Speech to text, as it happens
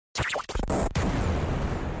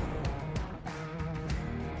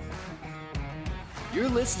You're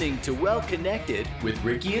listening to Well Connected with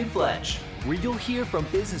Ricky and Fletch, where you'll hear from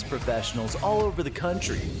business professionals all over the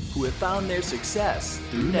country who have found their success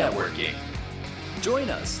through networking. Join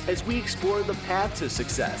us as we explore the path to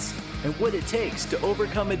success and what it takes to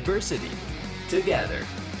overcome adversity together.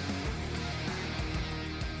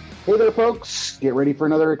 Hey there, folks. Get ready for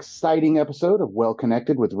another exciting episode of Well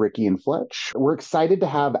Connected with Ricky and Fletch. We're excited to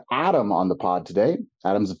have Adam on the pod today.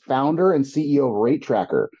 Adam's the founder and CEO of Rate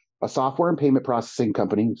Tracker, a software and payment processing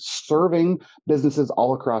company serving businesses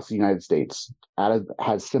all across the United States. Adam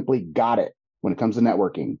has simply got it when it comes to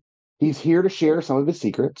networking. He's here to share some of his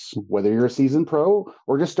secrets. Whether you're a seasoned pro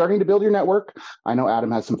or just starting to build your network, I know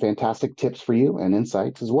Adam has some fantastic tips for you and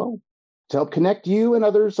insights as well to help connect you and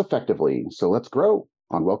others effectively. So let's grow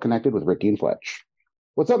on Well Connected with Ricky and Fletch.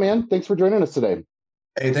 What's up, man? Thanks for joining us today.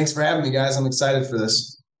 Hey, thanks for having me, guys. I'm excited for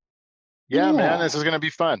this. Yeah, man, this is going to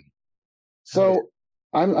be fun. So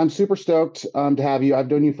I'm super stoked to have you. I've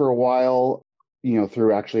known you for a while,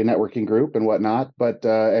 through actually a networking group and whatnot. But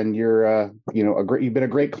and you're you've been a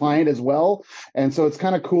great client as well. And so it's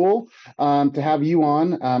kind of cool to have you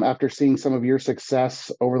on after seeing some of your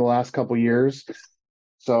success over the last couple of years.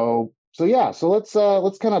 So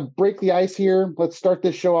let's kind of break the ice here. Let's start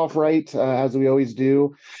this show off right, as we always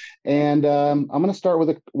do. And I'm going to start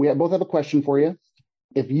with we both have a question for you.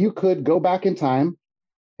 If you could go back in time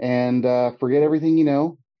and forget everything you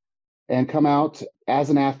know and come out as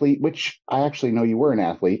an athlete, which I actually know you were an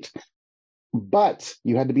athlete, but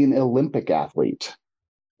you had to be an Olympic athlete,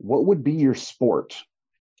 what would be your sport?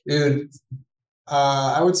 Dude,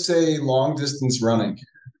 I would say long distance running,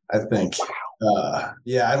 I think.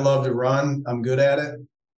 I love to run. I'm good at it.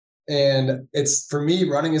 And it's, for me,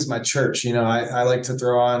 running is my church. I like to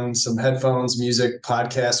throw on some headphones, music,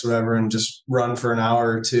 podcasts, whatever, and just run for an hour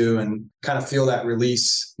or two and kind of feel that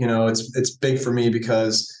release. It's big for me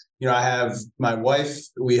because, I have my wife,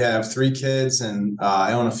 we have 3 kids, and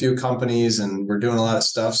I own a few companies, and we're doing a lot of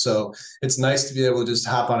stuff. So it's nice to be able to just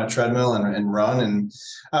hop on a treadmill and run. And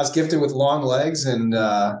I was gifted with long legs and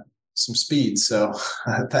some speed. So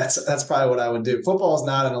that's probably what I would do. Football is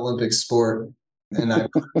not an Olympic sport. And I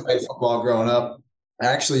played football growing up. I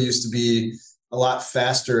actually used to be a lot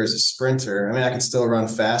faster as a sprinter. I mean, I can still run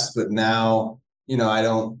fast, but now, I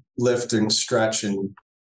don't lift and stretch and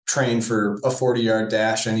train for a 40-yard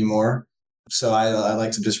dash anymore. So I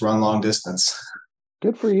like to just run long distance.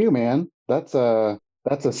 Good for you, man. That's a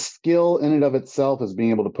skill in and of itself, is being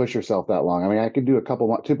able to push yourself that long. I mean, I could do a couple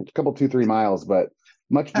 2-3 miles, but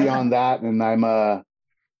much beyond that. And I'm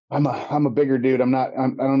a bigger dude. I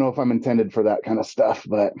don't know if I'm intended for that kind of stuff,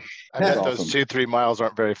 but I bet awesome. Those 2-3 miles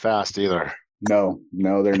aren't very fast either. No,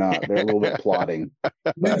 they're not. They're a little bit plodding.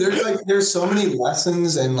 There's so many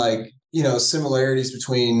lessons and similarities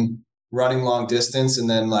between running long distance and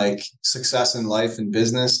then success in life and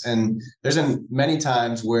business. And there's been many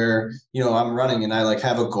times where, I'm running and I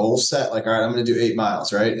have a goal set, all right, I'm going to do 8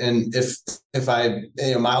 miles. Right. And if I,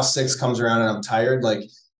 mile 6 comes around and I'm tired, a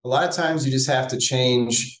lot of times you just have to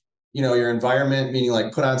change, your environment,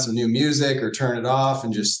 meaning put on some new music or turn it off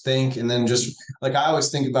and just think. And then just I always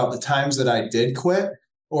think about the times that I did quit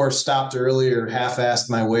or stopped early or half-assed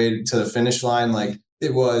my way to the finish line.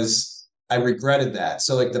 I regretted that.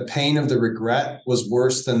 So the pain of the regret was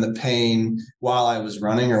worse than the pain while I was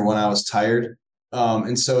running or when I was tired.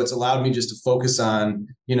 And so it's allowed me just to focus on,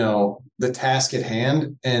 the task at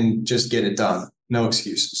hand and just get it done. No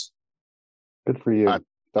excuses. Good for you.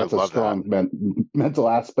 That's a strong mental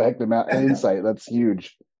aspect and insight. That's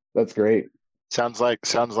huge. That's great. Sounds like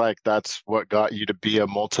that's what got you to be a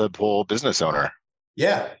multiple business owner.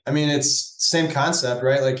 Yeah. I mean, it's the same concept,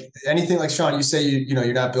 right? Anything Sean, you say,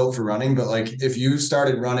 you're not built for running, but if you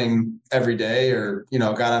started running every day or,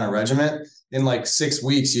 got on a regiment in 6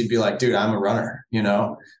 weeks, you'd be like, dude, I'm a runner,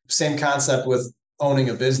 Same concept with owning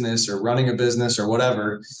a business or running a business or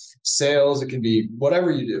whatever. Sales, it can be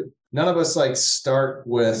whatever you do. None of us start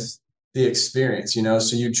with the experience,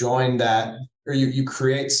 so you join that or you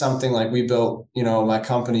create something we built, my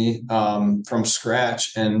company from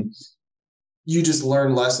scratch, and you just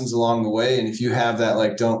learn lessons along the way. And if you have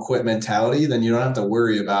that, don't quit mentality, then you don't have to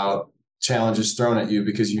worry about challenges thrown at you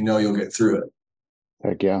because you'll get through it.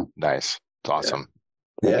 Heck yeah. Nice. It's awesome.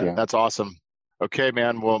 Yeah. That's awesome. Okay,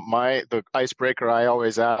 man. Well, the icebreaker I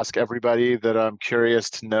always ask everybody that I'm curious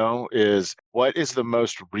to know is, what is the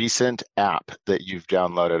most recent app that you've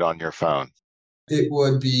downloaded on your phone? It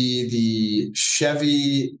would be the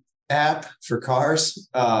Chevy app for cars.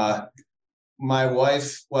 My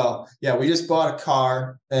wife, we just bought a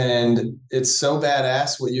car, and it's so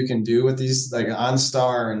badass what you can do with these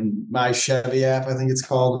OnStar and My Chevy app, I think it's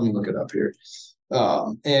called. Let me look it up here.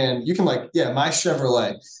 And you can my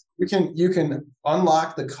Chevrolet, you can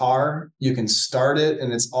unlock the car, you can start it,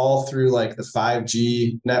 and it's all through like the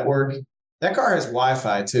 5G network. That car has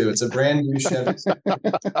Wi-Fi too. It's a brand new Chevy. It's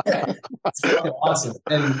fucking awesome.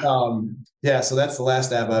 And so that's the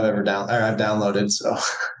last app I've downloaded. So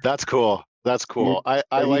that's cool. That's cool. I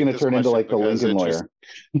Are you like going to turn into like the Lincoln lawyer?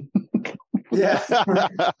 Yeah.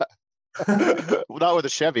 Not with a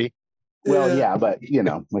Chevy. Well, yeah, but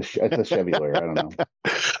it's a Chevy lawyer. I don't know.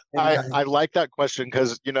 I like that question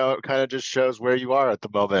because, it kind of just shows where you are at the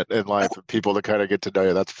moment in life and people to kind of get to know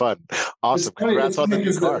you. That's fun. Awesome. Congrats on the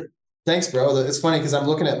new car. Thanks, bro. It's funny because I'm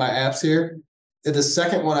looking at my apps here. The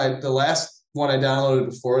last one I downloaded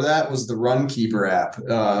before that was the Runkeeper app.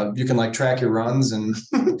 You can like track your runs, and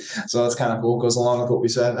so it's kind of cool. It goes along with what we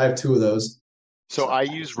said. I have 2 of those. So I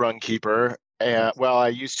use Runkeeper. And I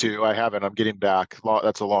used to. I haven't. I'm getting back.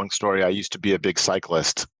 That's a long story. I used to be a big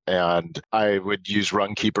cyclist, and I would use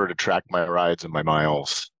Runkeeper to track my rides and my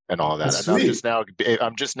miles and all that. That's and sweet.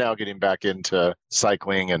 I'm just now getting back into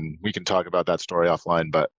cycling, and we can talk about that story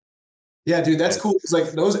offline. But yeah, dude, that's cool. It's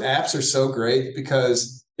like those apps are so great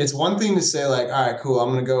because it's one thing to say like, all right, cool, I'm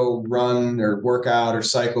going to go run or work out or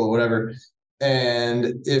cycle or whatever.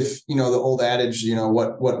 And if, the old adage,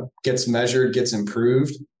 what gets measured gets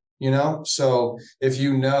improved, So if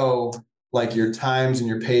like your times and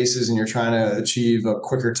your paces and you're trying to achieve a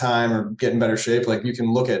quicker time or get in better shape, like you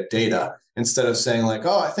can look at data instead of saying like,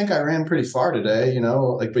 oh, I think I ran pretty far today,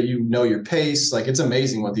 but your pace. Like it's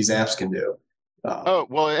amazing what these apps can do.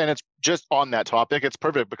 And it's just on that topic. It's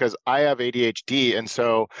perfect because I have ADHD. And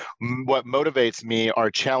so what motivates me are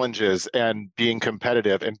challenges and being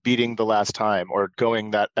competitive and beating the last time or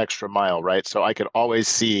going that extra mile, right? So I could always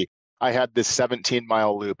see, I had this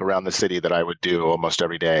 17-mile loop around the city that I would do almost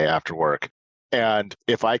every day after work. And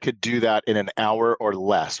if I could do that in an hour or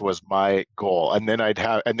less was my goal. And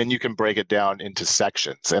then you can break it down into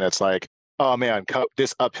sections. And it's like, oh man,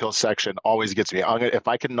 this uphill section always gets me. If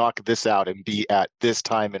I can knock this out and be at this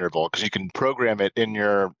time interval, because you can program it in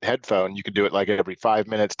your headphone, you can do it like every 5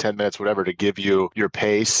 minutes, 10 minutes, whatever, to give you your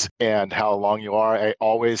pace and how long you are. I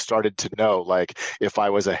always started to know like if I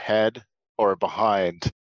was ahead or behind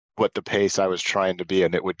what the pace I was trying to be.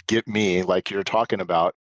 And it would get me, like you're talking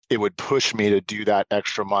about, it would push me to do that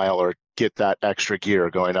extra mile or get that extra gear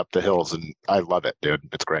going up the hills. And I love it, dude.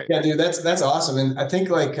 It's great. Yeah, dude, that's awesome. And I think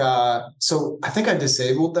so I think I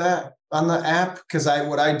disabled that on the app because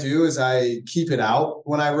what I do is I keep it out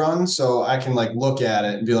when I run. So I can like look at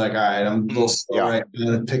it and be like, all right, I'm a little slow right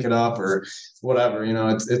now to pick it up or whatever,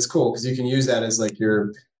 it's cool because you can use that as like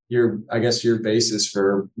your basis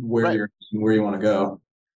for where where you want to go.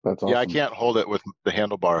 That's awesome. Yeah, I can't hold it with the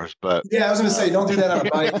handlebars, but yeah, I was going to say, don't do that on a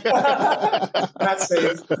bike. Not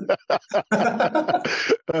safe.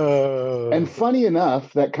 And funny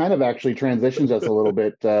enough, that kind of actually transitions us a little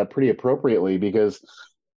bit pretty appropriately because,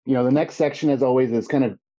 the next section, as always, is kind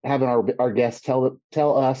of having our guests tell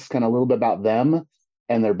us kind of a little bit about them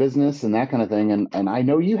and their business and that kind of thing. And I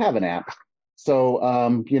know you have an app, so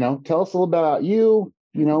tell us a little bit about you.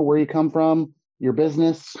 Where you come from, your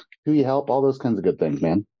business, who you help, all those kinds of good things,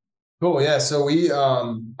 man. Cool. Yeah. So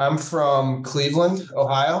I'm from Cleveland,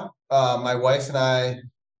 Ohio. My wife and I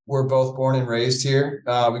were both born and raised here.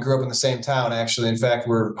 We grew up in the same town, actually. In fact,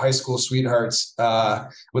 we're high school sweethearts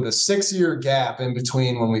with a 6-year gap in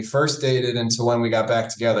between when we first dated and to when we got back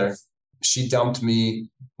together. She dumped me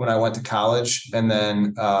when I went to college. And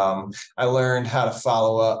then I learned how to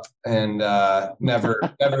follow up and never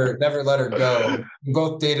let her go. We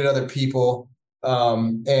both dated other people.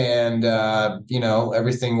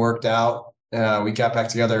 Everything worked out. We got back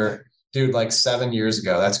together, dude, like 7 years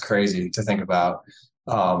ago. That's crazy to think about.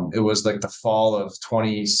 It was like the fall of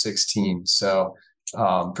 2016. So,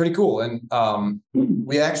 pretty cool. And,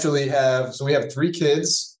 we actually have 3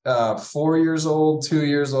 kids, 4 years old, 2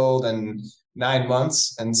 years old, and 9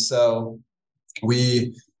 months. And so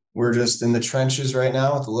we're just in the trenches right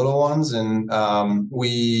now with the little ones. And,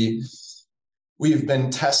 we've been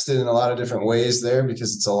tested in a lot of different ways there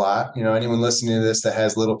because it's a lot. Anyone listening to this that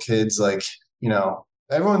has little kids, like,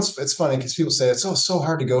 it's funny because people say it's so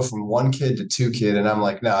hard to go from 1 kid to 2 kid. And I'm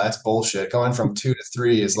like, no, that's bullshit. Going from 2 to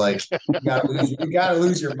 3 is like, you gotta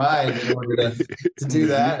lose your mind in order to do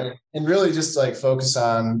that. And really just like focus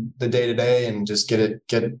on the day to day and just get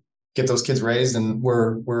those kids raised. And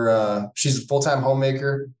she's a full-time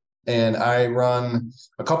homemaker. And I run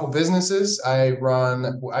a couple businesses. I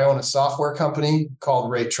own a software company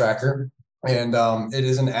called Rate Tracker, and it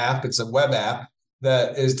is an app. It's a web app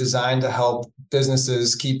that is designed to help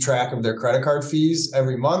businesses keep track of their credit card fees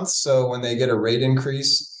every month. So when they get a rate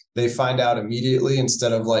increase, they find out immediately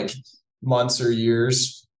instead of like months or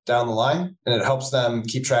years down the line, and it helps them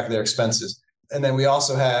keep track of their expenses. And then we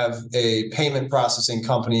also have a payment processing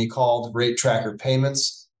company called Rate Tracker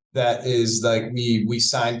Payments. That is like we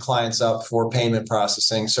sign clients up for payment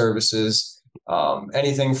processing services,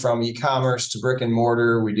 anything from e-commerce to brick and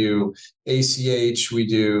mortar. We do ACH, we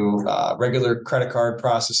do regular credit card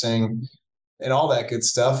processing, and all that good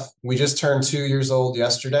stuff. We just turned 2 years old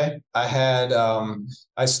yesterday.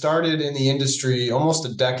 I started in the industry almost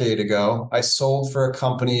a decade ago. I sold for a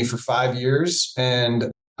company for 5 years,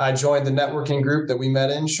 and I joined the networking group that we met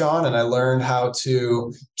in, Sean, and I learned how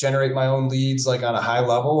to generate my own leads like on a high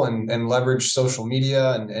level and leverage social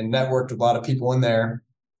media and networked with a lot of people in there.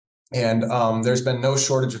 And there's been no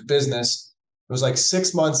shortage of business. It was like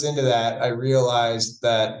 6 months into that, I realized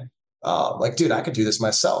that dude, I could do this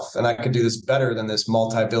myself, and I could do this better than this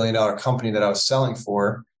multi-billion-dollar company that I was selling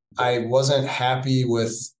for. I wasn't happy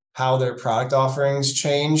with how their product offerings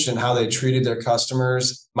changed and how they treated their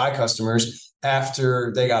customers, my customers,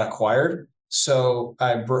 after they got acquired. So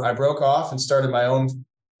I broke off and started my own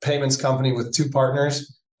payments company with 2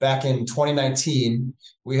 partners back in 2019.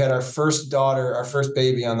 We had our first daughter, our first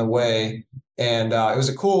baby on the way. And it was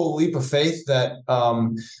a cool leap of faith that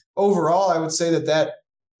overall, I would say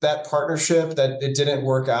that partnership, that it didn't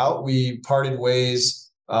work out. We parted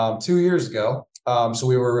ways 2 years ago. So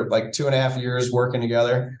we were like 2.5 years working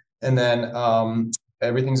together. And then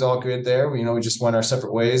everything's all good there. We just went our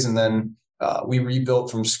separate ways. And then we rebuilt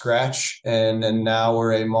from scratch. And now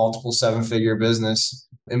we're a multiple 7-figure business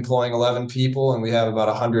employing 11 people. And we have about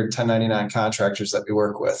 100 1099 contractors that we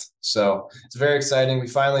work with. So it's very exciting. We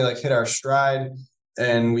finally hit our stride,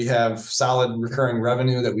 and we have solid recurring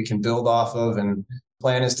revenue that we can build off of. And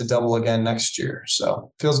plan is to double again next year.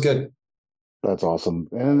 So feels good. That's awesome.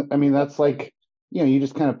 And I mean, that's like, you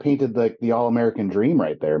just kind of painted the all-American dream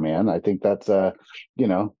right there, man. I think that's,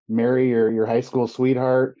 marry your high school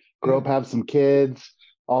sweetheart, grow up, have some kids,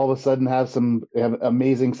 all of a sudden have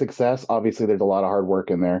amazing success. Obviously, there's a lot of hard work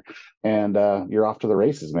in there, and you're off to the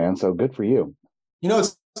races, man. So good for you.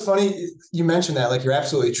 It's funny you mentioned that. Like, you're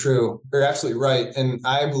absolutely true. You're absolutely right. And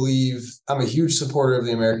I believe I'm a huge supporter of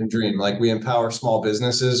the American dream. Like, we empower small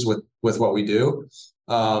businesses with what we do.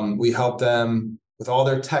 We help them with all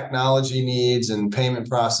their technology needs and payment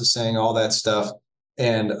processing, all that stuff.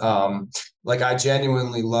 And I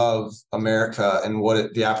genuinely love America and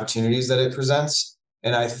the opportunities that it presents.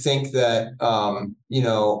 And I think that,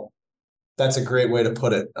 that's a great way to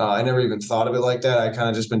put it. I never even thought of it like that. I kind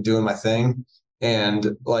of just been doing my thing.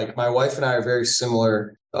 And my wife and I are very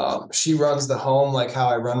similar. She runs the home like how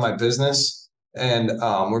I run my business. And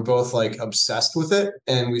we're both obsessed with it.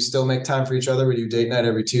 And we still make time for each other. We do date night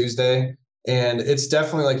every Tuesday. And it's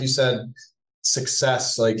definitely, like you said,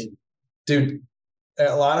 success. Dude,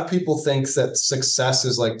 a lot of people think that success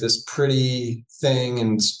is this pretty thing,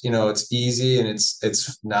 and it's easy, and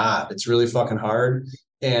it's not. It's really fucking hard,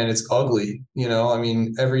 and it's ugly. I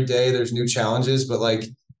mean, every day there's new challenges, but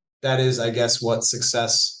that is, I guess, what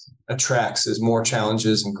success attracts, is more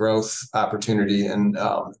challenges and growth opportunity. And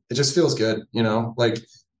it just feels good.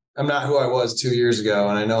 I'm not who I was 2 years ago,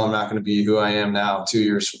 and I know I'm not going to be who I am now 2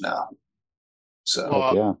 years from now.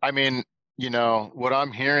 So, yeah. I mean, what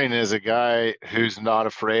I'm hearing is a guy who's not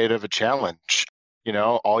afraid of a challenge.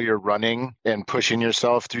 All your running and pushing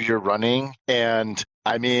yourself through your running. And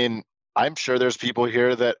I mean, I'm sure there's people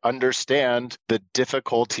here that understand the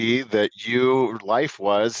difficulty that your life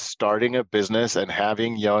was starting a business and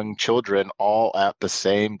having young children all at the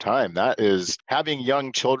same time. That is, having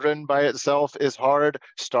young children by itself is hard.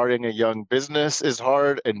 Starting a young business is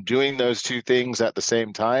hard. And doing those two things at the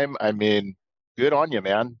same time, I mean, good on you,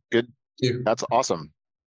 man. Good. That's awesome.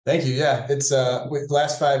 Thank you. Yeah. It's with the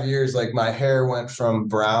last 5 years, my hair went from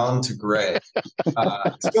brown to gray.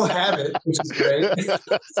 Still have it, which is great.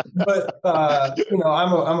 But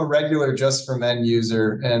I'm a regular Just for Men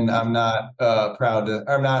user, and I'm not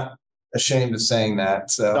I'm not ashamed of saying that.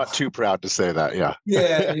 So not too proud to say that. Yeah.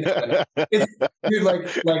 Yeah.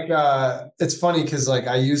 It's funny because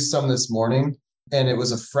I used some this morning, and it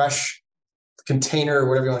was a fresh container or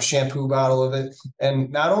whatever you want, shampoo bottle of it.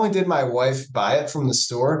 And not only did my wife buy it from the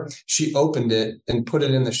store, she opened it and put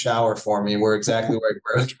it in the shower for me, where it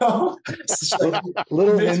broke.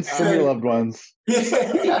 Little hints from your loved ones.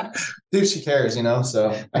 Yeah. Dude, she cares,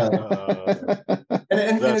 So and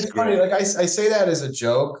it's funny. I say that as a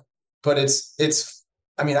joke, but it's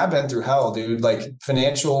I mean, I've been through hell, dude,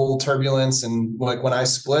 financial turbulence. And when I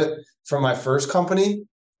split from my first company,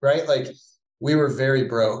 right? We were very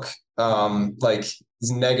broke.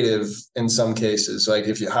 Negative in some cases,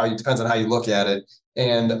 depends on how you look at it.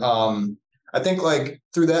 And I think like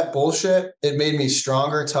through that bullshit, it made me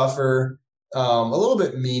stronger, tougher, a little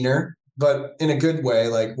bit meaner, but in a good way,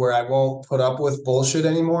 like where I won't put up with bullshit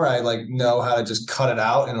anymore. I like know how to just cut it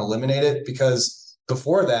out and eliminate it, because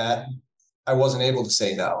before that, I wasn't able to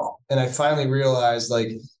say no. And I finally realized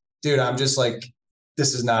like, dude, I'm just like,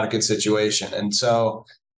 this is not a good situation. And so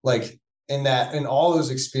like in all those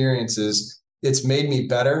experiences, it's made me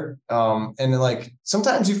better. And then like,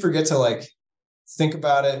 sometimes you forget to like think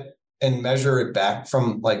about it and measure it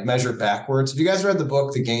measure backwards. Have you guys read the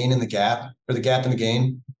book, The Gain and the Gap, or The Gap and the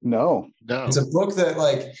Gain? No. It's a book that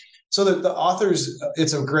like, so the authors,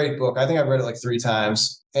 it's a great book. I think I've read it like 3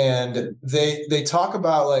 times, and they talk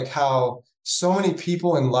about like how so many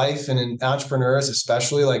people in life and in entrepreneurs,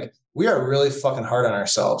 especially, like we are really fucking hard on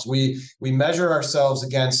ourselves. We measure ourselves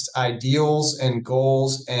against ideals and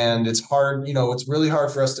goals, and it's hard, it's really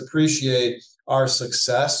hard for us to appreciate our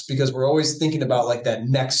success because we're always thinking about like that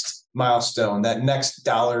next milestone, that next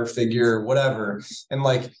dollar figure, whatever. And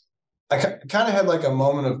like, I kind of had like a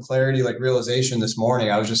moment of clarity, like realization this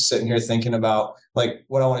morning. I was just sitting here thinking about like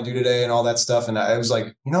what I want to do today and all that stuff. And I was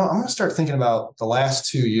like, I'm going to start thinking about the last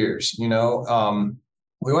 2 years. We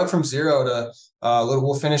went from 0 to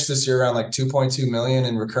we'll finish this year around like 2.2 million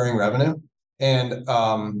in recurring revenue. And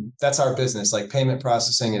that's our business. Like payment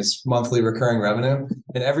processing is monthly recurring revenue.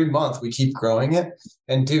 And every month we keep growing it.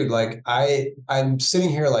 And dude, like I'm sitting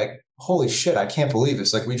here like, holy shit, I can't believe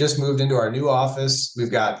this. Like we just moved into our new office. We've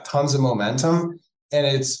got tons of momentum, and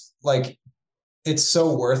it's like, it's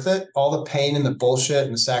so worth it. All the pain and the bullshit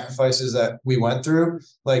and the sacrifices that we went through,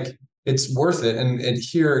 like it's worth it. And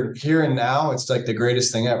here and now, it's like the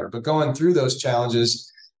greatest thing ever. But going through those challenges,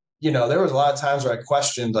 there was a lot of times where I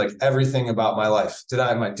questioned like everything about my life.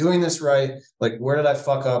 Am I doing this right? Like, where did I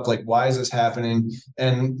fuck up? Like, why is this happening?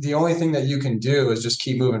 And the only thing that you can do is just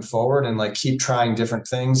keep moving forward and like keep trying different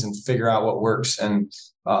things and figure out what works. And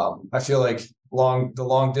I feel like the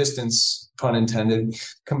long distance, pun intended,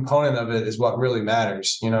 component of it is what really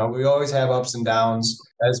matters. We always have ups and downs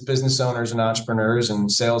as business owners and entrepreneurs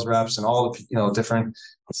and sales reps and all the different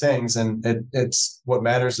things. And it's what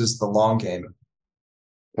matters is the long game.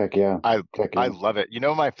 Heck yeah. I love it.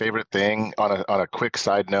 My favorite thing on a quick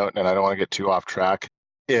side note, and I don't want to get too off track,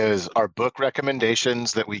 is our book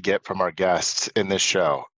recommendations that we get from our guests in this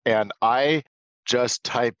show. And I just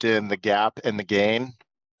typed in The Gap and the Gain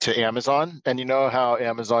to Amazon. And you know how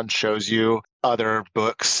Amazon shows you other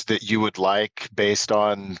books that you would like based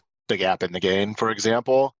on The Gap and the Gain, for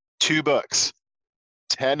example? 2 books.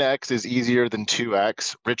 10X is easier than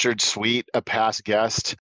 2X. Richard Sweet, a past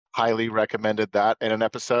guest, highly recommended that in an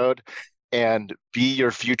episode. And Be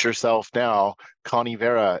Your Future Self Now, Connie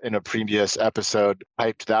Vera in a previous episode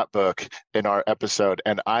hyped that book in our episode.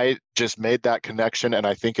 And I just made that connection. And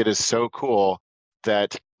I think it is so cool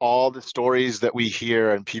that all the stories that we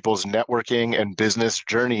hear and people's networking and business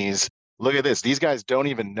journeys, look at this. These guys don't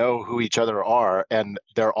even know who each other are. And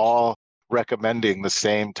they're all recommending the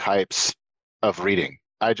same types of reading.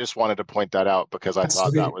 I just wanted to point that out because I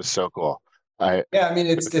thought that was so cool.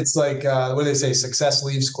 It's like what do they say? Success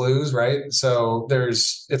leaves clues, right? So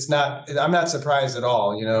I'm not surprised at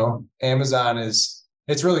all. Amazon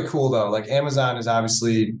it's really cool though. Like Amazon is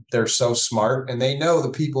obviously, they're so smart, and they know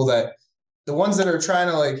the ones that are trying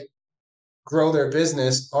to like grow their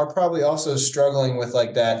business are probably also struggling with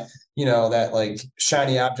like that, that like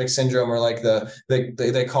shiny object syndrome, or like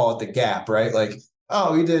they call it the gap, right? Like,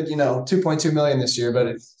 oh, we did, 2.2 million this year,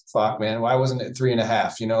 but fuck, man, why wasn't it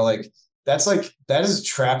 3.5? That is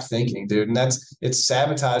trapped thinking, dude. And it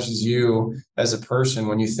sabotages you as a person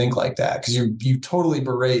when you think like that, because you totally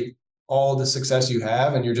berate all the success you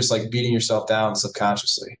have, and you're just like beating yourself down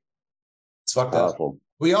subconsciously. It's fucked up.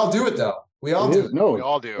 We all do it though. We all do. No, we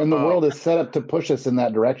all do. And the world is set up to push us in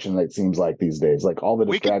that direction. It seems like these days, like all the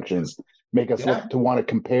distractions make us look to want to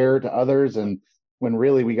compare to others, and when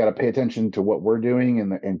really we got to pay attention to what we're doing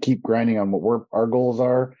and keep grinding on what our goals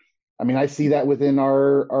are. I mean, I see that within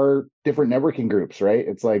our different networking groups, right?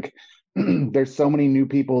 It's like there's so many new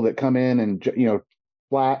people that come in and,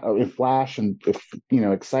 flash and,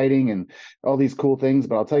 exciting and all these cool things.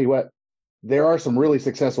 But I'll tell you what, there are some really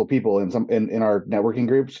successful people in our networking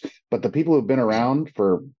groups, but the people who've been around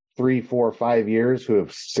for 3, 4, 5 years who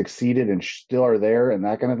have succeeded and still are there and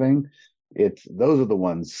that kind of thing, those are the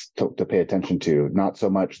ones to pay attention to, not so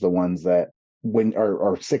much the ones that when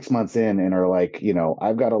are 6 months in and are like,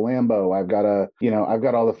 I've got a Lambo, I've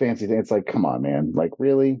got all the fancy things. It's like, come on, man. Like,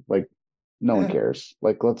 really? Like, no one cares.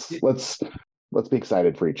 Like, let's let's be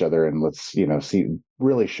excited for each other, and let's,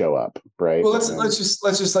 really show up, right? Well, let's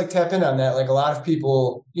just like tap in on that. Like a lot of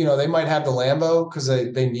people, they might have the Lambo because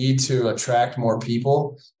they need to attract more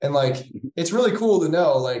people. And like, it's really cool to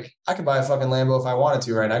know, like, I could buy a fucking Lambo if I wanted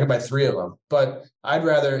to, right now. I could buy 3 of them, but I'd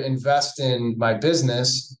rather invest in my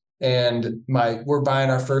business. And we're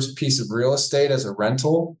buying our first piece of real estate as a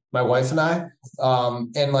rental, my wife and I.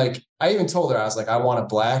 And like, I even told her, I was like, I want a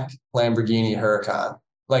black Lamborghini Huracan.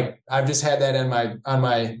 Like, I've just had that on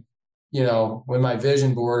my with my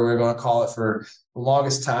vision board, we're going to call it, for the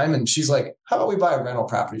longest time. And she's like, how about we buy a rental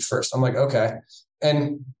property first? I'm like, okay.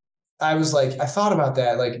 And I was like, I thought about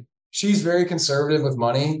that. Like, she's very conservative with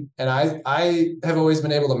money. And I have always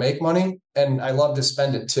been able to make money, and I love to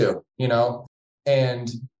spend it too,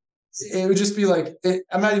 and it would just be like,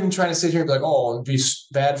 I'm not even trying to sit here and be like, oh, it'd be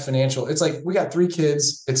bad financial. It's like, we got 3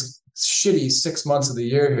 kids. It's shitty 6 months of the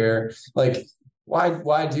year here. Like,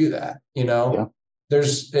 why do that? Yeah.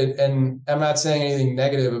 And I'm not saying anything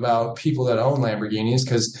negative about people that own Lamborghinis,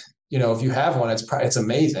 because, if you have one, it's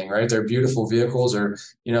amazing, right? They're beautiful vehicles. Or,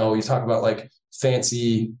 you talk about like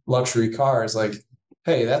fancy luxury cars, like,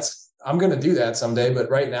 hey, I'm going to do that someday. But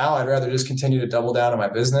right now I'd rather just continue to double down on my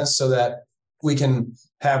business so that we can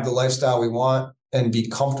have the lifestyle we want and be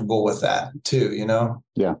comfortable with that too,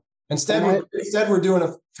 Yeah. Instead, we're doing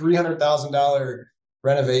a $300,000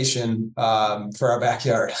 renovation for our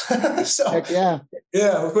backyard. So heck yeah.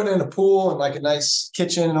 Yeah, we're putting in a pool and like a nice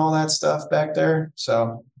kitchen and all that stuff back there.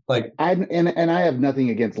 So like, I have nothing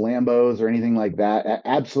against Lambos or anything like that.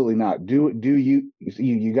 Absolutely not. Do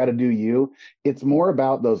you got to do you. It's more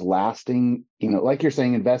about those lasting, like you're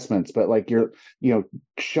saying, investments, but like you're,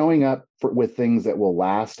 showing up with things that will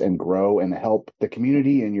last and grow and help the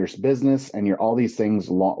community and your business and all these things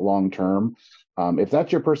long term. If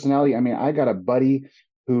that's your personality, I mean, I got a buddy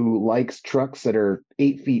who likes trucks that are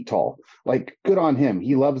 8 feet tall. Like, good on him.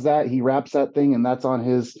 He loves that. He wraps that thing, and that's on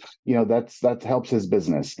his, that helps his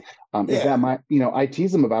business. If that might, I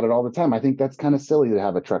tease him about it all the time. I think that's kind of silly to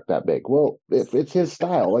have a truck that big. Well, if it's his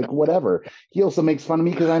style, like, whatever. He also makes fun of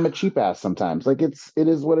me because I'm a cheap ass sometimes. Like, it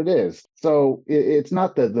is what it is. So it's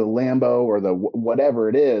not the Lambo or the whatever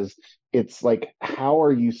it is. It's like, how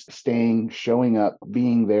are you showing up,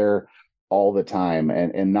 being there all the time,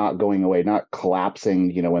 and not going away, not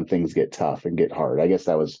collapsing, when things get tough and get hard. I guess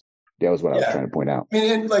that was what I was trying to point out. I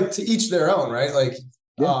mean, and like, to each their own, right? Like,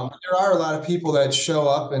 there are a lot of people that show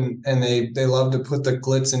up and they love to put the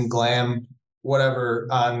glitz and glam, whatever,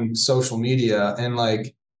 on social media. And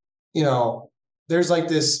like, there's like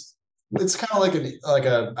this, it's kind of like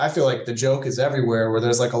I feel like the joke is everywhere, where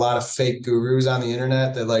there's like a lot of fake gurus on the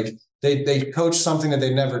internet that like, they coach something that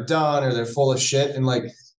they've never done, or they're full of shit. And like,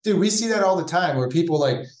 dude, we see that all the time, where people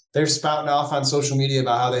like, they're spouting off on social media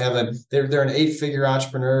about how they're an 8-figure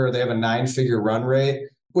entrepreneur, or they have a 9-figure run rate,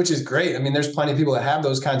 which is great. I mean, there's plenty of people that have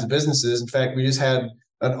those kinds of businesses. In fact, we just had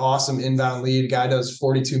an awesome inbound lead. Guy does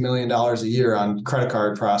 $42 million a year on credit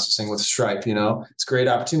card processing with Stripe. It's a great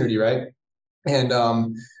opportunity, right? And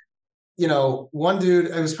one dude,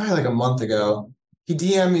 it was probably like a month ago, he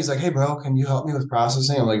DM'd me. He's like, "Hey, bro, can you help me with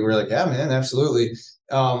processing?" We're like, "Yeah, man, absolutely."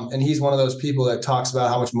 And he's one of those people that talks about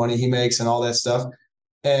how much money he makes and all that stuff.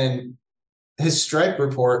 And his Stripe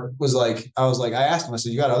report was like, I I asked him, I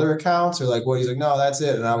said, "You got other accounts or like what?" He's like, "No, that's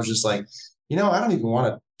it." And I was just like, I don't even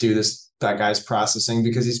want to do that guy's processing,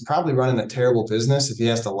 because he's probably running a terrible business if he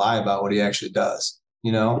has to lie about what he actually does,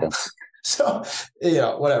 Yeah. So,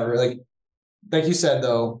 whatever. Like you said,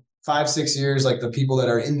 though, 5-6 years, like the people that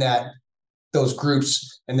are in those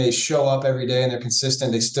groups and they show up every day and they're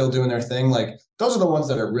consistent, they still doing their thing. Like, those are the ones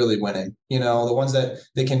that are really winning, the ones that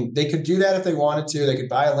they could do that if they wanted to. They could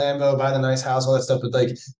buy a Lambo, buy the nice house, all that stuff, but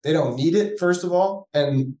like, they don't need it, first of all.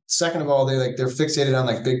 And second of all, they're fixated on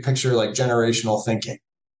like big picture, like generational thinking.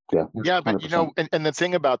 Yeah. Yeah. But, and the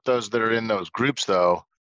thing about those that are in those groups, though,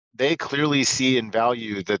 they clearly see in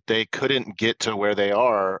value that they couldn't get to where they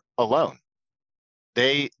are alone.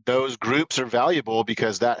 Those groups are valuable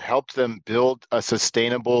because that helped them build a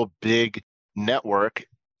sustainable big network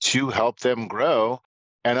to help them grow.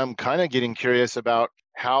 And I'm kind of getting curious about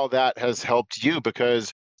how that has helped you,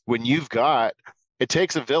 because when it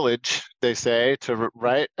takes a village, they say,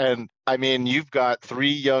 right? And I mean, you've got 3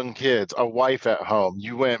 young kids, a wife at home,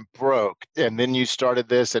 you went broke, and then you started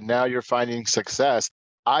this, and now you're finding success.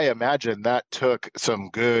 I imagine that took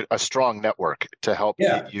a strong network to help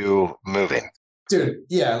get you moving. Dude,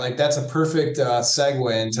 yeah, like that's a perfect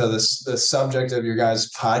segue into the subject of your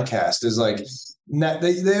guys' podcast, is like,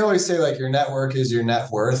 they always say like your network is your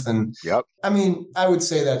net worth. And Yep. I mean, I would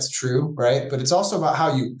say that's true, right? But it's also about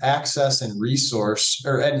how you access and resource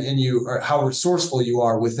or how resourceful you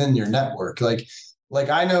are within your network. Like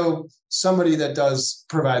I know somebody that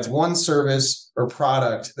provides one service or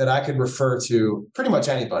product that I could refer to pretty much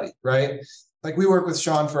anybody, right? Like we work with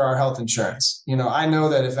Sean for our health insurance. I know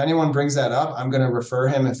that if anyone brings that up, I'm going to refer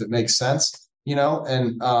him if it makes sense,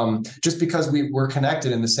 and just because we're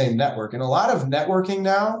connected in the same network. And a lot of networking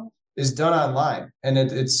now is done online, and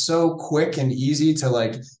it's so quick and easy to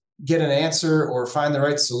like get an answer or find the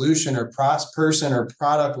right solution or person or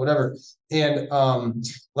product, whatever. And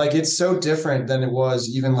like it's so different than it was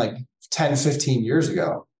even like 10, 15 years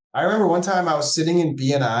ago. I remember one time I was sitting in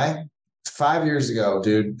BNI 5 years ago,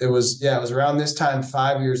 dude. It was around this time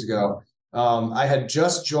 5 years ago. I had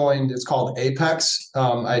just joined, it's called Apex.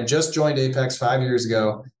 I had just joined Apex 5 years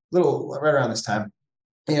ago, right around this time.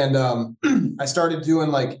 And I started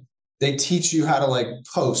doing they teach you how to like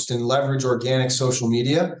post and leverage organic social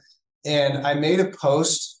media. And I made a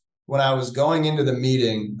post when I was going into the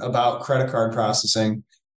meeting about credit card processing.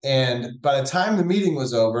 And by the time the meeting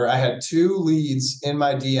was over, I had 2 leads in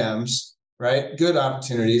my DMs, right? Good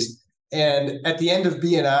opportunities. And at the end of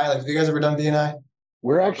BNI, like, have you guys ever done BNI?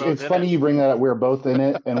 It's funny you bring that up. We're both in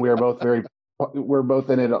it, and we're both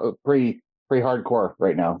in it pretty hardcore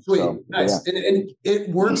right now. Sweet. So, nice. Yeah. And it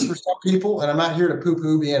works for some people, and I'm not here to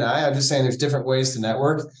poo-poo BNI. I'm just saying there's different ways to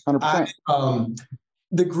network. 100%.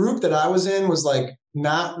 The group that I was in was like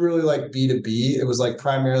not really like B2B. It was like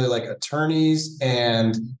primarily like attorneys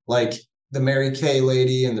and like the Mary Kay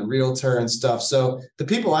lady and the realtor and stuff. So the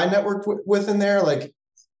people I networked with in there, like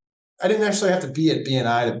I didn't actually have to be at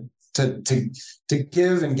BNI to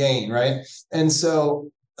give and gain, right? And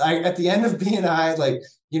so at the end of BNI, like,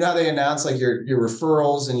 how they announce like your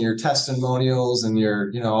referrals and your testimonials and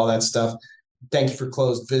your, all that stuff. Thank you for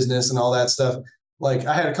closed business and all that stuff. Like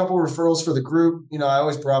I had a couple of referrals for the group, I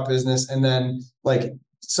always brought business. And then like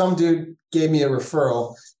some dude gave me a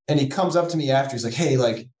referral and he comes up to me after, he's like, hey,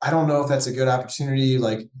 like, I don't know if that's a good opportunity.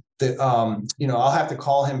 Like I'll have to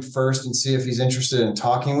call him first and see if he's interested in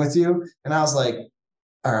talking with you. And I was like,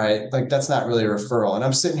 all right, like that's not really a referral. And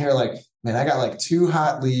I'm sitting here like, man, I got like 2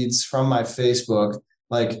 hot leads from my Facebook.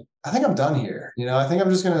 Like, I think I'm done here. I think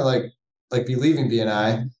I'm just going to like be leaving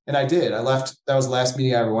BNI. And I did. I left. That was the last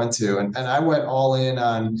meeting I ever went to. And I went all in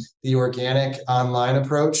on the organic online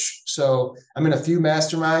approach. So I'm in a few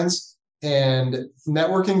masterminds, and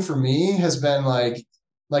networking for me has been like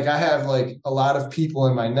I have like a lot of people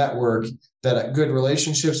in my network that I have good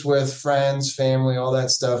relationships with, friends, family, all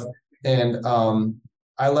that stuff. And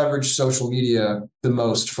I leverage social media the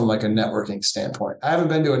most from like a networking standpoint. I haven't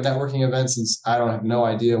been to a networking event since I don't have no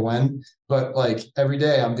idea when, but like every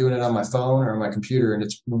day I'm doing it on my phone or on my computer, and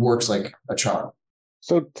it works like a charm.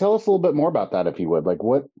 So tell us a little bit more about that, if you would. Like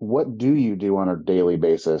what do you do on a daily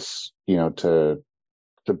basis, to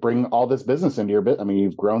bring all this business into your bit? I mean,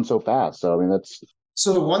 you've grown so fast. So, I mean,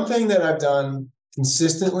 So the one thing that I've done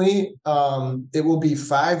consistently, it will be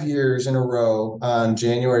 5 years in a row on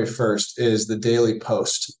January 1st is the daily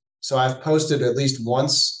post. So I've posted at least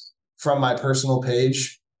once from my personal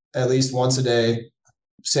page, at least once a day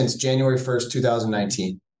since January 1st,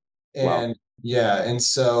 2019. And wow. Yeah. And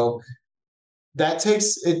so that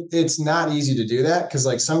takes it. It's not easy to do that because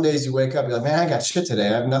like some days you wake up, you're like, man, I got shit today.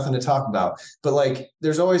 I have nothing to talk about. But like,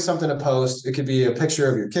 there's always something to post. It could be a picture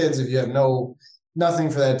of your kids if you have nothing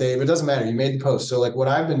for that day, but it doesn't matter. You made the post. So like what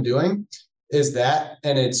I've been doing is that,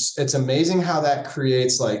 and it's amazing how that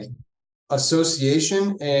creates like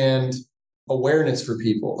association and awareness for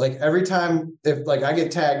people. Like every time, if like I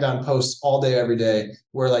get tagged on posts all day, every day,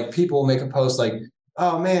 where like people make a post like,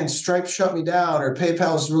 oh man, Stripe shut me down, or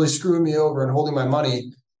PayPal is really screwing me over and holding my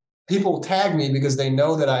money. People tag me because they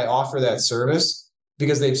know that I offer that service,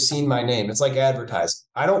 because they've seen my name. It's like advertising.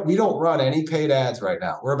 We don't run any paid ads right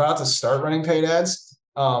now. We're about to start running paid ads.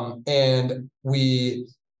 And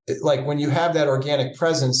when you have that organic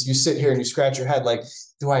presence, you sit here and you scratch your head like,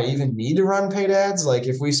 do I even need to run paid ads? Like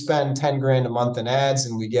if we spend 10 grand a month in ads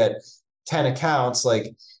and we get 10 accounts,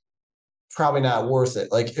 like probably not worth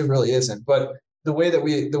it. Like it really isn't. But the way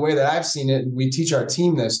that I've seen it, and we teach our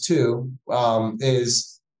team this too,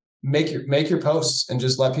 is make your posts and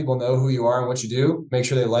just let people know who you are and what you do. Make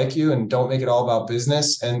sure they like you, and don't make it all about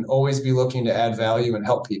business, and always be looking to add value and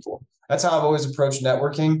help people. That's how I've always approached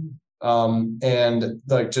networking. And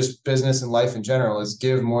like just business and life in general is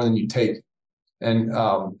give more than you take. And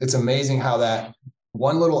it's amazing how that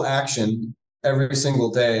one little action every single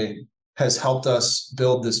day has helped us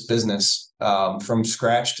build this business from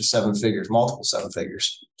scratch to 7 figures, multiple 7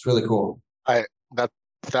 figures. It's really cool.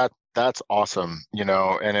 That that's awesome,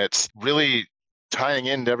 and it's really tying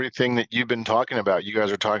into everything that you've been talking about. You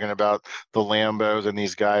guys are talking about the Lambos and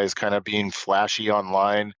these guys kind of being flashy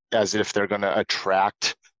online as if they're going to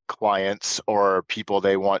attract clients or people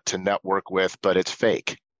they want to network with, but it's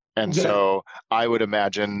fake. And so I would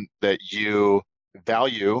imagine that you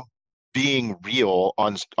value being real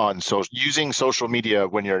on social, using social media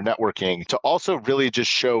when you're networking to also really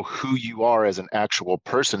just show who you are as an actual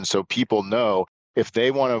person, so people know if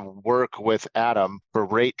they want to work with Adam for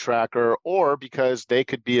Rate Tracker, or because they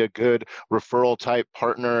could be a good referral type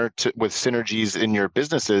partner with synergies in your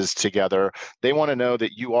businesses together. They want to know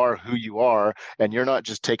that you are who you are, and you're not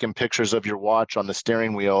just taking pictures of your watch on the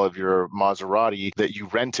steering wheel of your Maserati that you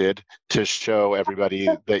rented to show everybody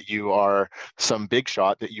that you are some big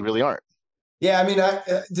shot that you really aren't. Yeah, I mean,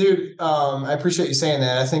 dude, I appreciate you saying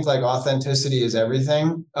that. I think like authenticity is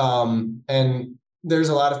everything. And there's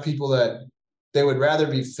a lot of people that they would rather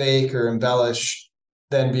be fake or embellish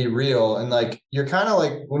than be real. And like, you're kind of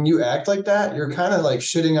like, when you act like that, you're kind of like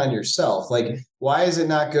shitting on yourself. Like, why is it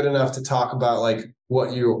not good enough to talk about like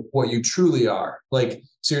what you truly are? Like,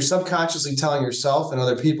 so you're subconsciously telling yourself and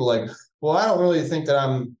other people like, well, I don't really think that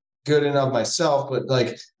I'm good enough myself, but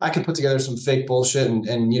like I could put together some fake bullshit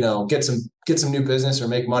and get some new business or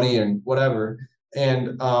make money and whatever.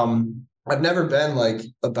 And I've never been like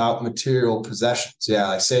about material possessions. Yeah,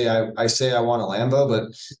 I say I want a Lambo,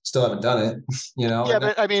 but still haven't done it. Yeah,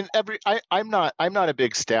 but I mean, I'm not a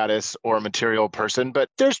big status or material person, but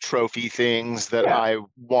there's trophy things that I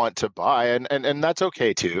want to buy, and that's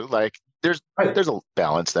okay too. Like there's a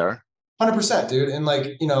balance there. 100%, dude. And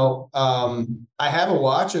like, I have a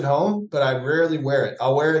watch at home, but I rarely wear it.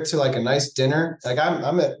 I'll wear it to like a nice dinner. Like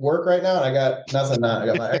I'm at work right now and I got nothing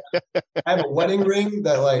on. I have a wedding ring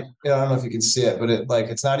that like, I don't know if you can see it, but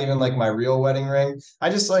it's not even like my real wedding ring.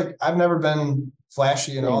 I just like, I've never been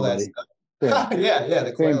flashy and all that stuff. Yeah,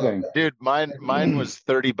 the same thing. Dude, mine was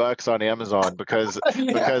 $30 on Amazon because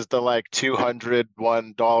the like $200,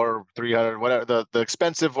 $1, $300, whatever the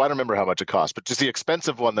expensive, I don't remember how much it cost, but just the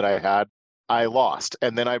expensive one that I had, I lost,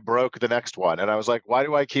 and then I broke the next one, and I was like, why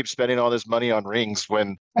do I keep spending all this money on rings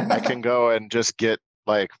when I can go and just get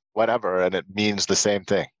like whatever, and it means the same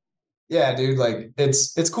thing? Yeah, dude, like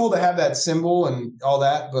it's cool to have that symbol and all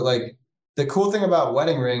that, but like the cool thing about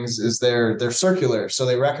wedding rings is they're circular. So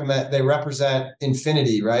they represent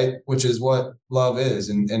infinity, right? Which is what love is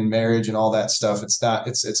and marriage and all that stuff. It's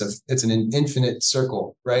an infinite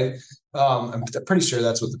circle, right? I'm pretty sure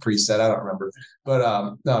that's what the priest said. I don't remember,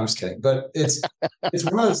 but no, I'm just kidding. But it's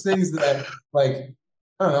one of those things that like,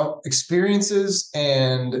 I don't know, experiences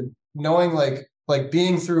and knowing like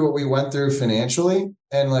being through what we went through financially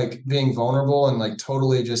and like being vulnerable and like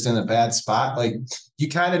totally just in a bad spot. Like you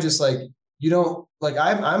kind of just like, you don't like,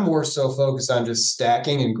 I'm more so focused on just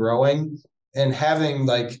stacking and growing and having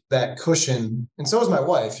like that cushion. And so is my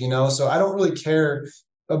wife, so I don't really care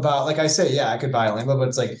about, like I say, yeah, I could buy a Lambo, but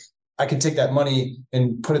it's like, I could take that money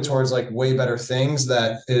and put it towards like way better things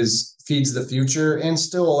that feeds the future and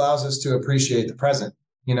still allows us to appreciate the present.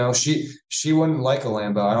 She wouldn't like a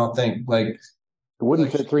Lambo. I don't think like, it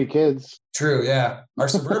wouldn't fit 3 kids. True. Yeah. Our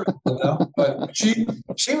Suburban, but she'd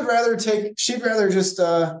rather just,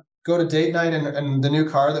 go to date night and the new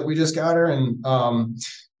car that we just got her. And,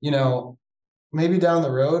 maybe down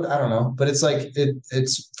the road, I don't know, but it's like,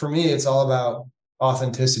 it's for me, it's all about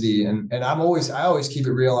authenticity. And I always keep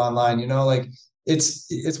it real online, like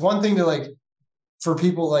it's one thing to like, for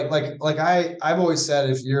people like I've always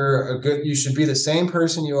said, if you're you should be the same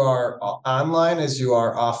person you are online as you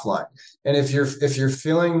are offline. And if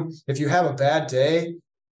you have a bad day,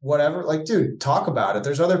 whatever, like, dude, talk about it.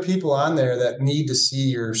 There's other people on there that need to see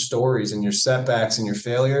your stories and your setbacks and your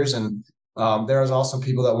failures. And there's also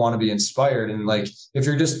people that want to be inspired. And like, if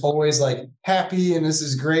you're just always like happy and this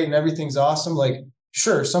is great and everything's awesome, like,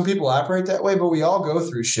 sure, some people operate that way, but we all go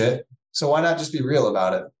through shit. So why not just be real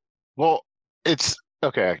about it? Well, it's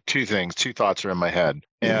okay. Two thoughts are in my head.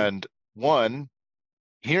 And one,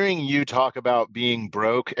 hearing you talk about being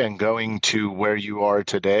broke and going to where you are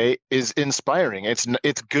today is inspiring. It's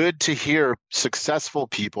good to hear successful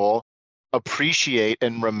people appreciate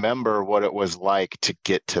and remember what it was like to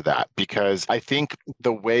get to that, because I think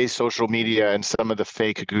the way social media and some of the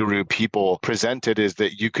fake guru people present it is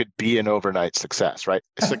that you could be an overnight success, right?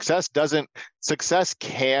 Success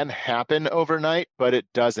can happen overnight, but it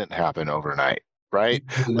doesn't happen overnight. Right?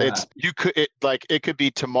 It could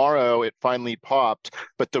be tomorrow it finally popped,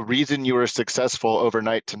 but the reason you were successful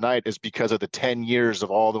overnight tonight is because of the 10 years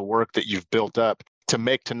of all the work that you've built up to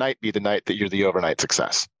make tonight be the night that you're the overnight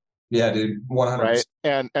success. Yeah, dude, 100%. Right.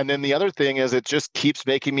 And then the other thing is it just keeps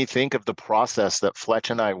making me think of the process that Fletch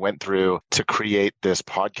and I went through to create this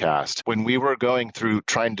podcast. When we were going through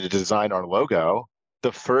trying to design our logo,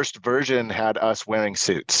 the first version had us wearing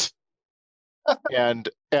suits. and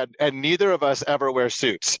neither of us ever wear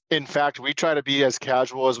suits. In fact, we try to be as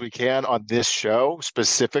casual as we can on this show,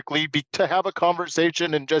 specifically to have a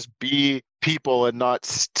conversation and just be people and not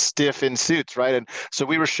stiff in suits, right? And so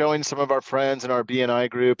we were showing some of our friends in our BNI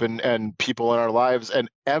group and people in our lives, and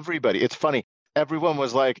everybody, it's funny, everyone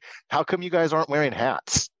was like, how come you guys aren't wearing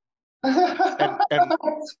hats? and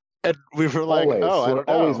we were like, Always. oh, I We're don't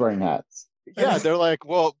know. always wearing hats. Yeah, they're like,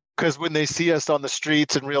 well, because when they see us on the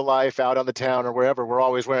streets in real life, out on the town or wherever, we're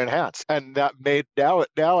always wearing hats. And that made now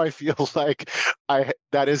I feel like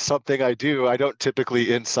that is something I do. I don't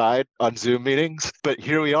typically inside on Zoom meetings, but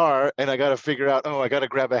here we are, and I got to figure out, I got to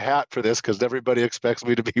grab a hat for this because everybody expects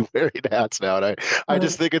me to be wearing hats now. And I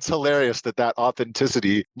just think it's hilarious that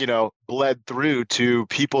authenticity, bled through to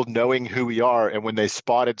people knowing who we are. And when they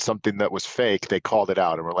spotted something that was fake, they called it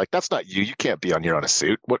out, and we're like, that's not you. You can't be on here on a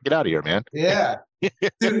suit. Get out of here, man. Yeah.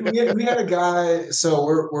 Dude, we had a guy. So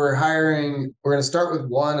we're hiring. We're going to start with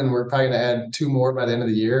one, and we're probably going to add two more by the end of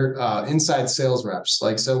the year. Inside sales reps.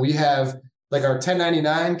 So we have our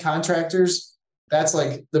 1099 contractors. That's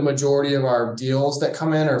the majority of our deals that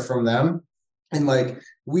come in are from them, and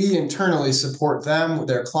we internally support them with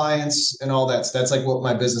their clients and all that. So that's what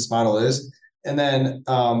my business model is. And then,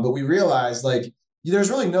 but we realized there's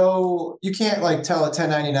really you can't tell a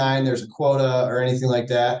 1099 there's a quota or anything like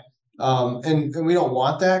that. And we don't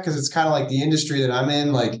want that because it's kind of like the industry that I'm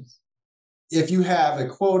in. If you have a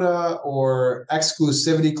quota or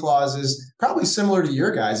exclusivity clauses, probably similar to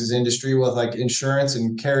your guys' industry with insurance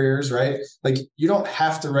and carriers, right? You don't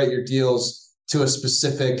have to write your deals to a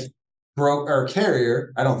specific broker or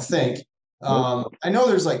carrier, I don't think. I know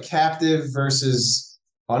there's captive versus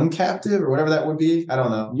uncaptive or whatever that would be. I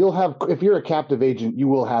don't know. You'll have, if you're a captive agent, you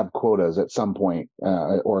will have quotas at some point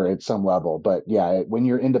or at some level. But yeah, when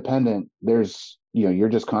you're independent, there's, you're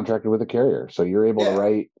just contracted with a carrier. So you're able to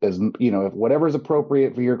write if whatever's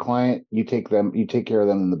appropriate for your client, you take care of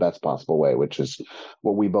them in the best possible way, which is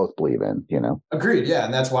what we both believe in, Agreed. Yeah.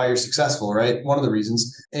 And that's why you're successful, right? One of the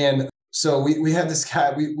reasons. And so we have this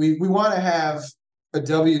guy, we want to have a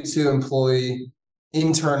W-2 employee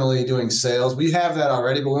internally doing sales. We have that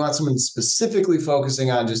already, but we want someone specifically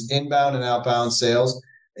focusing on just inbound and outbound sales.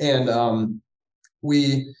 And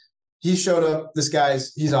he showed up. This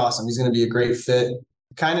he's awesome. He's going to be a great fit.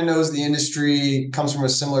 Kind of knows the industry, comes from a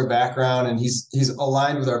similar background, and he's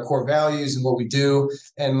aligned with our core values and what we do.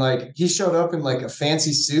 And he showed up in a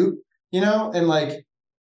fancy suit, and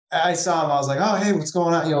I saw him. I was like, oh, hey, what's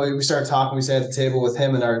going on? We started talking. We sat at the table with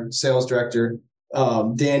him and our sales director,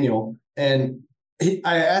 Daniel, and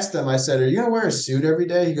I asked him, I said, are you going to wear a suit every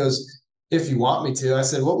day? He goes, if you want me to. I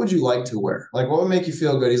said, what would you like to wear? What would make you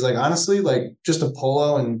feel good? He's like, honestly, just a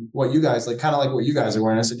polo and what you guys kind of what you guys are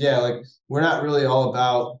wearing. I said, yeah, we're not really all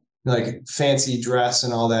about fancy dress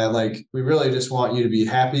and all that. We really just want you to be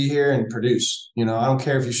happy here and produce. I don't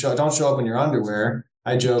care if you don't show up in your underwear.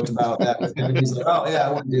 I joked about that with him. And he's like, oh yeah,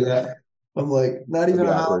 I wouldn't do that. I'm like, not even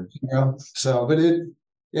a holiday, So, but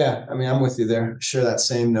I'm with you there. Share that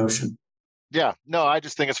same notion. Yeah, no, I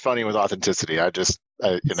just think it's funny with authenticity.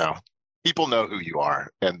 People know who you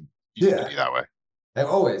are, and you need to be that way.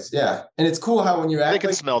 Always, yeah. And it's cool how when you act, they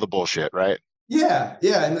can smell the bullshit, right? Yeah,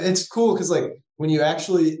 yeah, and it's cool because when you act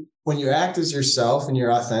as yourself and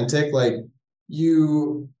you're authentic,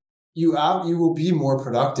 you will be more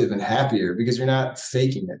productive and happier because you're not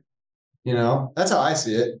faking it. That's how I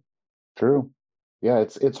see it. True. Yeah,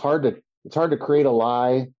 it's hard to create a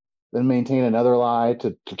lie, then maintain another lie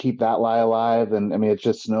to keep that lie alive. And it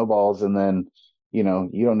just snowballs. And then, you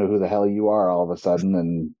don't know who the hell you are all of a sudden.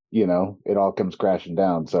 And, it all comes crashing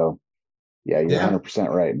down. So yeah, you're 100%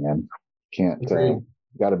 right, man. Can't,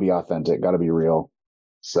 got to be authentic, got to be real.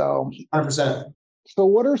 So 100%. So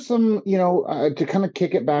what are some, to kind of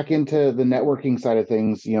kick it back into the networking side of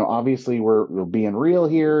things, obviously we're being real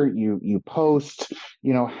here. You post,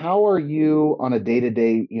 how are you on a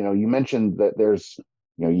day-to-day, you mentioned that there's,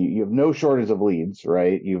 you have no shortage of leads,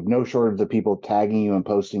 right? You have no shortage of people tagging you and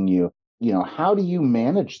posting you. How do you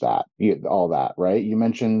manage that, all that, right? You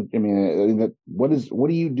mentioned, what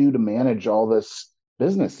do you do to manage all this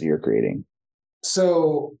business that you're creating?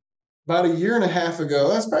 So about a year and a half ago,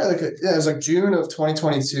 that's probably it was June of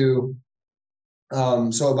 2022.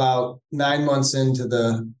 So about 9 months into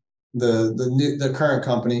the current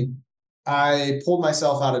company, I pulled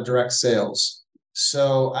myself out of direct sales.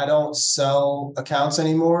 So I don't sell accounts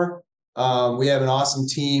anymore. We have an awesome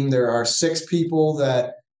team. There are 6 people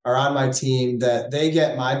that are on my team that they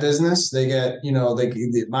get my business, they get,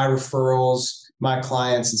 my referrals, my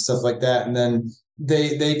clients and stuff like that. And then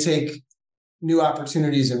they take new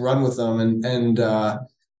opportunities and run with them. And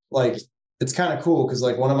like, it's kind of cool because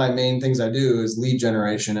like one of my main things I do is lead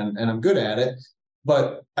generation and I'm good at it,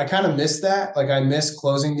 but I kind of miss that. Like I miss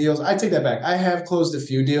closing deals. I take that back. I have closed a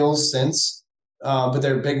few deals since, but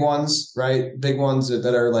they're big ones, right? Big ones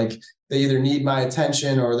that are like, they either need my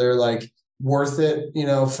attention or they're like worth it,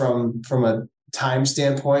 from a time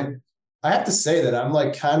standpoint. I have to say that I'm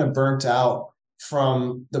like kind of burnt out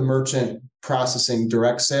from the merchant processing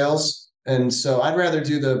direct sales. And so I'd rather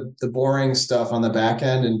do the boring stuff on the back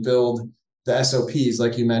end and build the SOPs,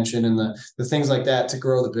 like you mentioned, and the things like that to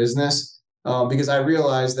grow the business. Because I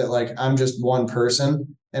realize that like I'm just one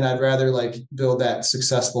person and I'd rather like build that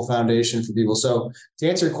successful foundation for people. So to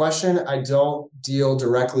answer your question, I don't deal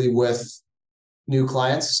directly with new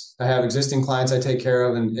clients. I have existing clients I take care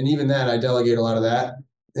of. And even then I delegate a lot of that.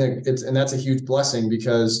 And that's a huge blessing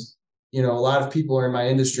because, a lot of people are in my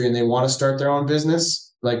industry and they want to start their own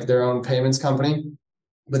business, like their own payments company,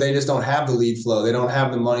 but they just don't have the lead flow. They don't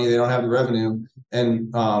have the money. They don't have the revenue.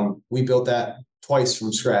 And we built that twice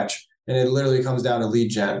from scratch. And it literally comes down to lead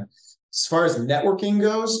gen. As far as networking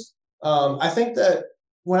goes, I think that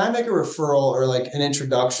when I make a referral or like an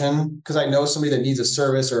introduction, because I know somebody that needs a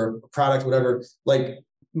service or a product, whatever, like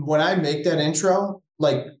when I make that intro,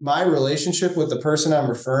 like my relationship with the person I'm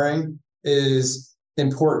referring is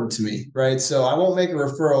important to me, right? So I won't make a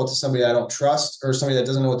referral to somebody I don't trust or somebody that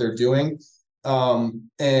doesn't know what they're doing.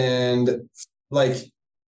 And like,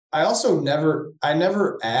 I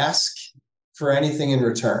never ask for anything in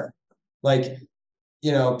return. Like,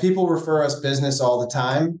 people refer us business all the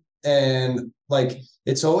time. And like,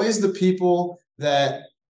 it's always the people that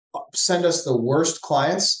send us the worst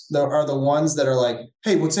clients that are the ones that are like,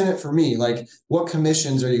 hey, what's in it for me? Like, what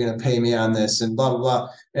commissions are you going to pay me on this? And blah, blah, blah.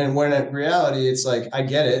 And when in reality, it's like, I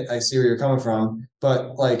get it. I see where you're coming from.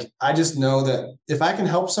 But like, I just know that if I can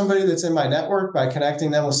help somebody that's in my network by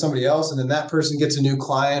connecting them with somebody else, and then that person gets a new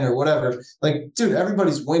client or whatever, like, dude,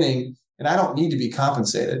 everybody's winning and I don't need to be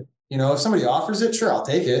compensated. If somebody offers it, sure, I'll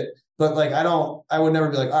take it. But like, I would never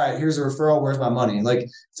be like, all right, here's a referral. Where's my money? Like,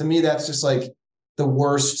 to me, that's just like the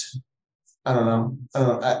worst. I don't know.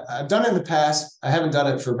 I've done it in the past. I haven't done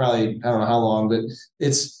it for probably, I don't know how long, but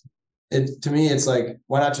to me, it's like,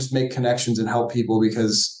 why not just make connections and help people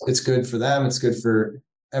because it's good for them. It's good for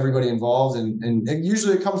everybody involved. And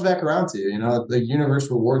usually it comes back around to you, the universe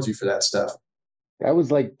rewards you for that stuff. That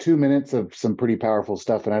was like 2 minutes of some pretty powerful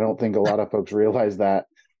stuff. And I don't think a lot of folks realize that.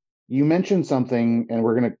 You mentioned something, and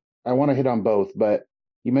I want to hit on both, but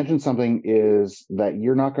you mentioned something is that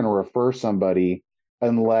you're not going to refer somebody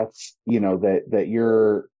unless, that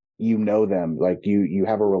you know them, like you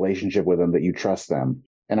have a relationship with them, that you trust them.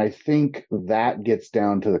 And I think that gets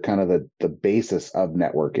down to the kind of the basis of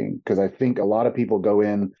networking. Because I think a lot of people go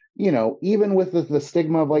in, even with the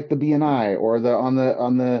stigma of like the BNI or on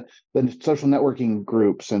the social networking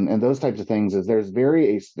groups and those types of things, is there's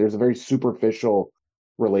a very superficial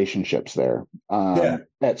relationships there at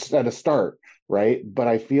a start, right? But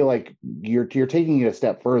I feel like you're taking it a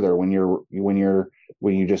step further when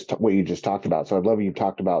you just talked about. So I'd love you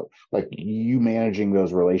talked about like you managing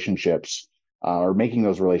those relationships or making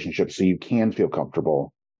those relationships so you can feel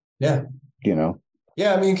comfortable. Yeah.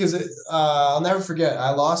 Yeah, I mean, because I'll never forget,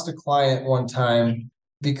 I lost a client one time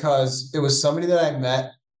because it was somebody that I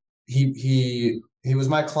met. He was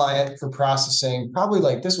my client for processing,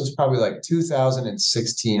 this was probably like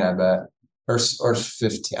 2016, I bet, or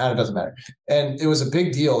 15. It doesn't matter. And it was a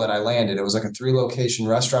big deal that I landed. It was like a 3-location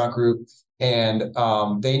restaurant group. And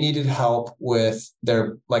they needed help with they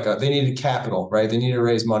needed capital, right? They needed to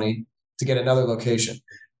raise money to get another location.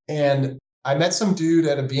 And I met some dude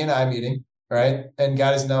at a BNI meeting, right? And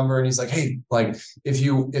got his number. And he's like, hey, like if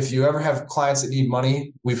you ever have clients that need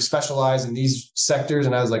money, we've specialized in these sectors.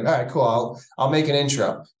 And I was like, all right, cool. I'll make an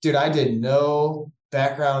intro. Dude, I did no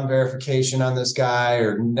background verification on this guy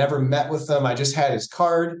or never met with him. I just had his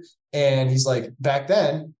card. And he's like, back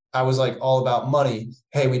then, I was like all about money.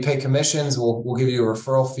 Hey, we pay commissions. We'll give you a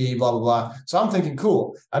referral fee, blah, blah, blah. So I'm thinking,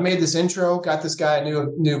 cool. I made this intro, got this guy a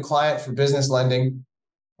new client for business lending.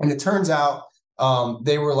 And it turns out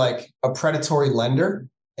they were like a predatory lender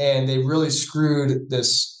and they really screwed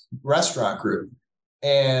this restaurant group.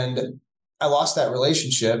 And I lost that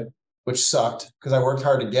relationship, which sucked because I worked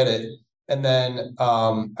hard to get it. And then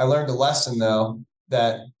I learned a lesson though,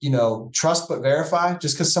 that, trust but verify.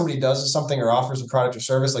 Just because somebody does something or offers a product or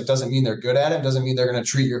service, like doesn't mean they're good at it. Doesn't mean they're going to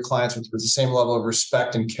treat your clients with the same level of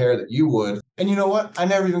respect and care that you would. And you know what? I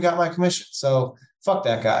never even got my commission. So fuck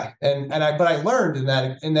that guy. But I learned in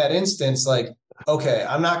that instance, like, okay,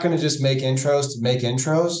 I'm not going to just make intros to make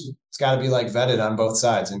intros. It's got to be like vetted on both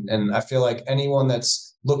sides. And I feel like anyone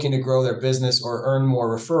that's looking to grow their business or earn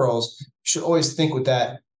more referrals should always think with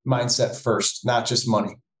that mindset first, not just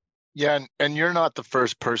money. Yeah. And you're not the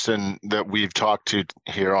first person that we've talked to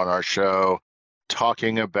here on our show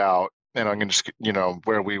talking about, and I'm going to just,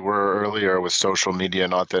 where we were earlier with social media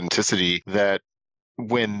and authenticity, that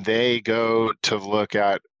when they go to look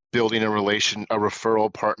at building a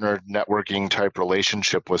referral partner networking type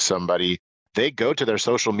relationship with somebody, they go to their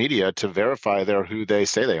social media to verify they're who they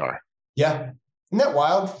say they are. Yeah. Isn't that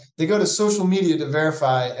wild? They go to social media to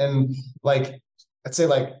verify, and like, I'd say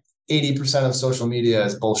like 80% of social media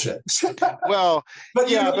is bullshit. Well, but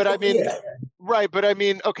yeah, but I mean, yeah. Right. But I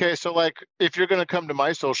mean, okay, so like if you're going to come to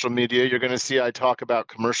my social media, you're going to see I talk about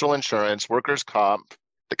commercial insurance, workers' comp,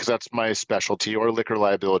 because that's my specialty, or liquor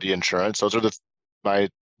liability insurance. Those are my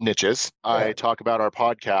niches. Right. I talk about our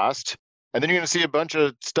podcast, and then you're going to see a bunch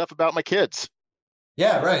of stuff about my kids.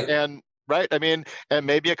 Yeah, right. And right, I mean, and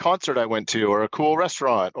maybe a concert I went to, or a cool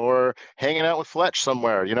restaurant, or hanging out with Fletch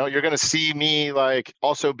somewhere. You're going to see me like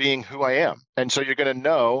also being who I am. And so you're going to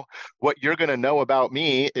know what you're going to know about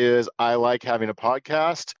me is I like having a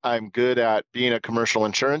podcast. I'm good at being a commercial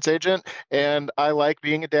insurance agent, and I like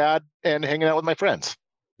being a dad and hanging out with my friends.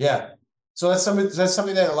 Yeah. So that's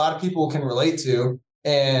something that a lot of people can relate to,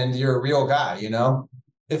 and you're a real guy,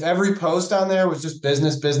 If every post on there was just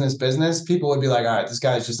business, business, business, people would be like, all right, this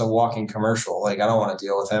guy's just a walking commercial. Like, I don't want to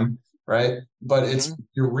deal with him. Right. But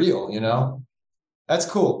you're real, That's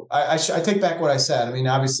cool. I take back what I said. I mean,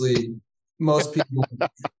 obviously most people,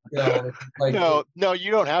 like. No, you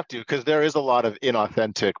don't have to, because there is a lot of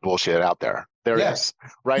inauthentic bullshit out there. There is.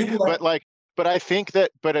 Right. But I think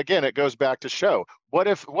but again, it goes back to show. What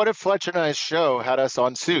if Fletch and I's show had us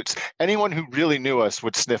on Suits? Anyone who really knew us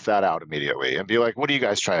would sniff that out immediately and be like, what are you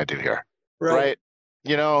guys trying to do here? Right.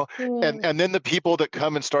 And then the people that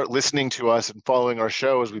come and start listening to us and following our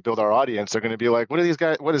show as we build our audience are going to be like, what are these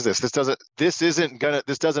guys? What is this? This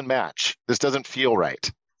doesn't match. This doesn't feel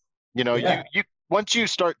right. You once you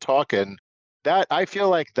start talking, that I feel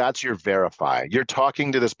like that's your verify. You're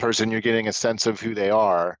talking to this person, you're getting a sense of who they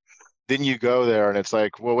are. Then you go there and it's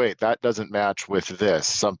like, well, wait, that doesn't match with this.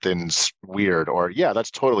 Something's weird. Or yeah,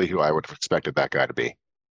 that's totally who I would have expected that guy to be.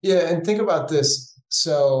 Yeah. And think about this.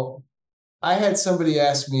 So I had somebody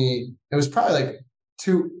ask me, it was probably like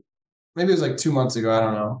 2 months ago. I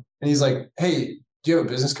don't know. And he's like, hey, do you have a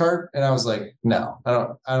business card? And I was like, no, I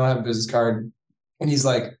don't have a business card. And he's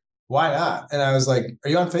like, why not? And I was like, are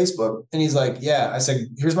you on Facebook? And he's like, yeah. I said,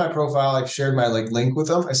 here's my profile. I shared my link with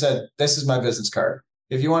him. I said, this is my business card.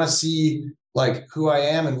 If you want to see like who I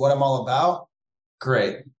am and what I'm all about,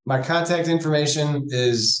 great. My contact information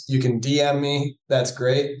is, you can DM me. That's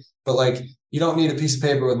great. But like, you don't need a piece of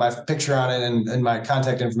paper with my picture on it and my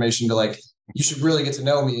contact information to like, you should really get to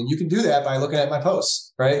know me. And you can do that by looking at my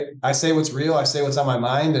posts, right? I say what's real. I say what's on my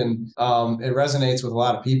mind, and it resonates with a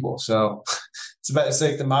lot of people. So it's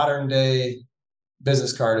like the modern day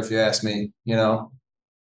business card, if you ask me,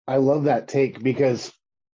 I love that take, because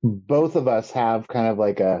both of us have kind of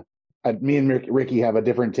like me and Ricky have a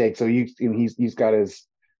different take. So he's got his,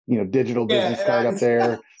 digital business card up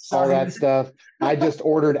there, all that stuff. I just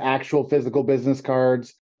ordered actual physical business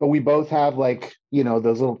cards, but we both have like,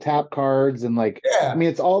 those little tap cards and like, I mean,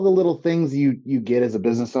 it's all the little things you get as a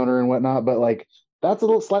business owner and whatnot, but like, that's a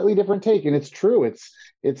little slightly different take. And it's true.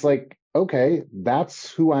 It's like, okay,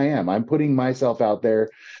 that's who I am. I'm putting myself out there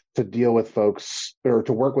to deal with folks, or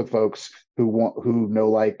to work with folks who know,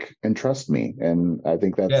 like, and trust me. And I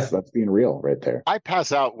think that's being real right there. I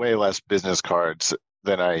pass out way less business cards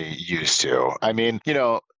than I used to. I mean,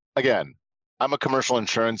 again, I'm a commercial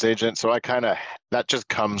insurance agent, so that just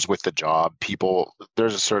comes with the job.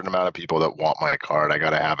 There's a certain amount of people that want my card. I got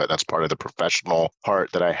to have it. That's part of the professional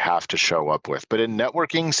part that I have to show up with. But in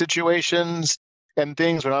networking situations and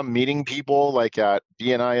things, when I'm meeting people like at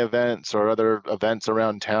BNI events or other events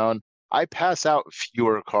around town, I pass out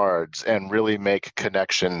fewer cards and really make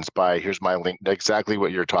connections by, here's my link, exactly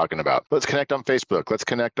what you're talking about. Let's connect on Facebook. Let's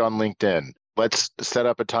connect on LinkedIn. Let's set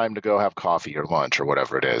up a time to go have coffee or lunch or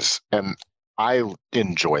whatever it is. And I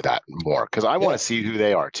enjoy that more because I want to see who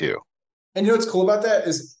they are too. And what's cool about that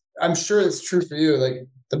is, I'm sure it's true for you. Like,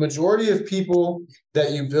 the majority of people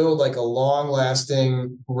that you build like a long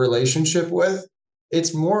lasting relationship with,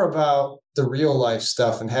 it's more about the real life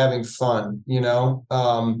stuff and having fun,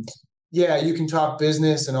 yeah, you can talk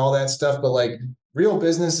business and all that stuff, but like real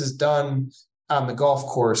business is done on the golf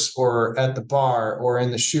course or at the bar or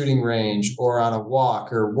in the shooting range or on a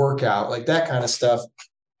walk or workout, like that kind of stuff,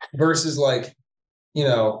 versus like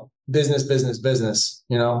business, business, business,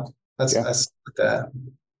 that's like that.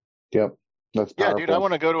 Yep. That's powerful. Yeah, dude, I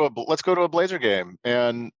want to let's go to a Blazer game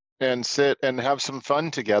and sit and have some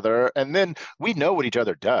fun together. And then we know what each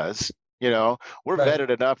other does. We're Right.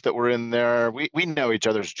 vetted enough that we're in there. We know each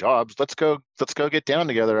other's jobs. Let's go get down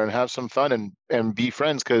together and have some fun and be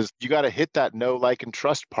friends, because you got to hit that know, like, and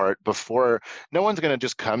trust part before. No one's going to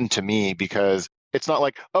just come to me, because it's not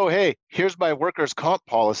like, oh, hey, here's my workers' comp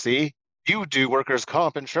policy. You do workers'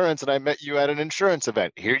 comp insurance, and I met you at an insurance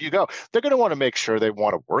event. Here you go. They're going to want to make sure they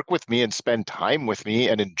want to work with me and spend time with me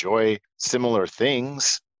and enjoy similar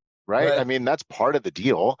things. Right? I mean, that's part of the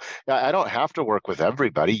deal. I don't have to work with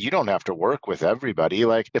everybody. You don't have to work with everybody.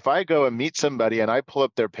 Like, if I go and meet somebody and I pull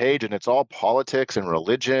up their page and it's all politics and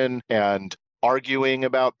religion and arguing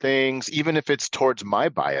about things, even if it's towards my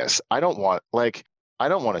bias, I don't want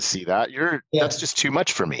to see that. That's just too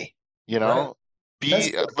much for me. Right.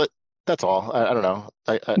 That's all. I don't know.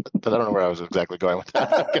 I don't know where I was exactly going with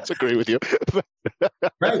that. I guess agree with you.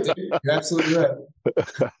 Right, dude. You're absolutely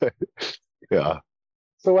right. Yeah.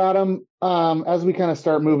 So Adam, as we kind of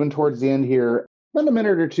start moving towards the end here, spend a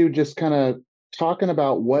minute or two just kind of talking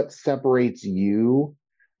about what separates you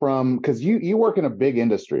from, because you work in a big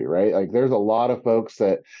industry, right? Like, there's a lot of folks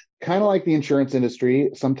that kind of like the insurance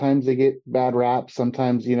industry. Sometimes they get bad rap.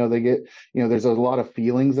 Sometimes, they get, there's a lot of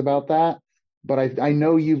feelings about that. But I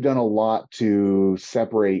know you've done a lot to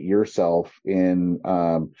separate yourself in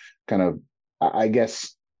kind of, I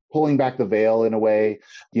guess, pulling back the veil in a way,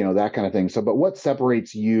 that kind of thing. So, but what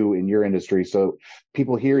separates you in your industry? So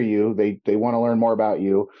people hear you, they want to learn more about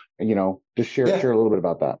you, and, just share a little bit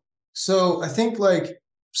about that. So I think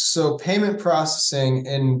payment processing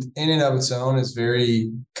in and of its own is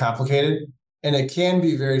very complicated, and it can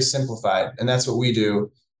be very simplified. And that's what we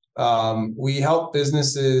do. We help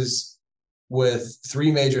businesses with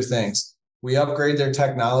three major things. We upgrade their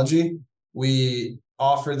technology. We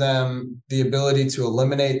offer them the ability to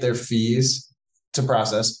eliminate their fees to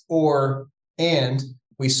process, and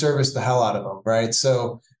we service the hell out of them, right?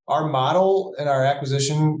 So our model and our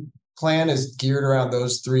acquisition plan is geared around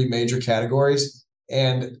those three major categories.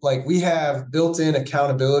 And we have built-in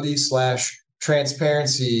accountability /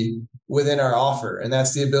 transparency within our offer. And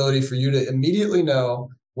that's the ability for you to immediately know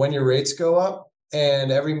when your rates go up.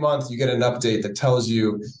 And every month you get an update that tells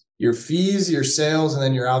you your fees, your sales, and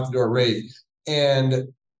then your out the door rate. And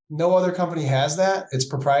no other company has that. It's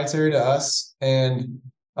proprietary to us. And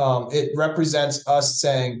it represents us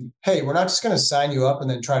saying, hey, we're not just going to sign you up and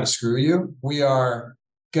then try to screw you. We are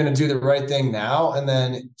going to do the right thing now and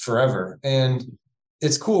then forever. And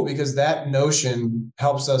it's cool because that notion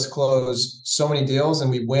helps us close so many deals, and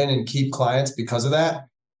we win and keep clients because of that.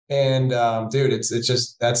 And dude, it's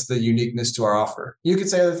just, that's the uniqueness to our offer. You could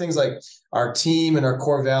say other things like our team and our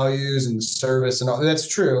core values and the service and all that's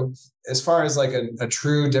true. As far as a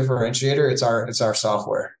true differentiator, it's our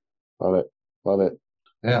software. Love it.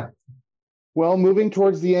 Yeah. Well, moving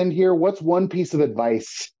towards the end here, what's one piece of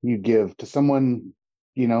advice you give to someone,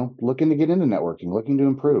 looking to get into networking, looking to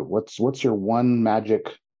improve? What's your one magic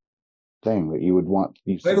thing that you would want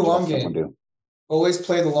to play the long game? Do? Always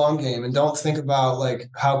play the long game, and don't think about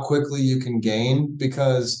how quickly you can gain,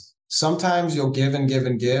 because sometimes you'll give and give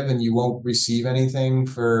and give and you won't receive anything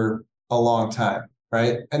for a long time.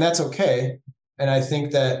 Right. And that's okay. And I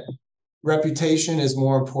think that reputation is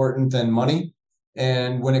more important than money.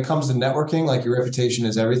 And when it comes to networking, your reputation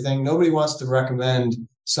is everything. Nobody wants to recommend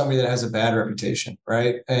somebody that has a bad reputation.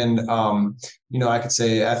 Right. And, I could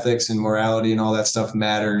say ethics and morality and all that stuff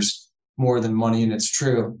matters more than money. And it's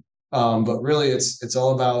true. But really, it's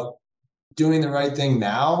all about doing the right thing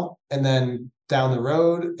now and then down the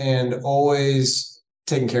road, and always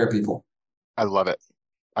taking care of people. I love it.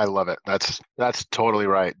 That's totally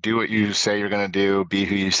right. Do what you say you're going to do, be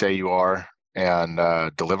who you say you are, and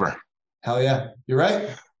deliver. Hell yeah. You're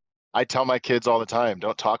right. I tell my kids all the time,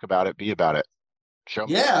 don't talk about it, be about it. Show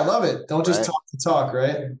me. Yeah, I love it. Don't just talk to talk,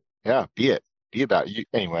 right? Yeah, be it. Be about it.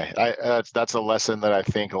 Anyway, that's a lesson that I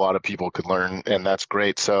think a lot of people could learn, and that's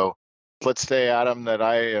great. So let's say, Adam, that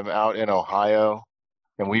I am out in Ohio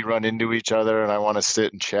and we run into each other and I want to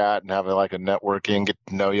sit and chat and have a networking, get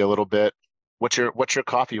to know you a little bit. What's your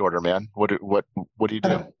coffee order, man? What do you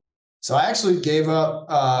do? So I actually gave up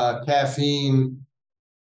caffeine.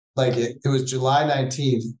 It was July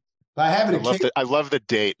 19th. But I have it. I love the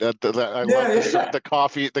date. I love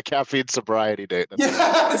the caffeine sobriety date.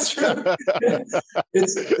 That's true.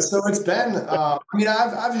 It's been.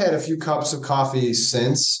 I've had a few cups of coffee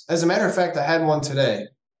since. As a matter of fact, I had one today.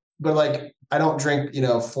 But I don't drink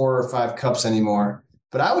 4 or 5 cups anymore.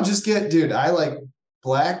 But I would just get, dude. I like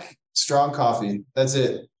black strong coffee. That's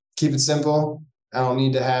it. Keep it simple. I don't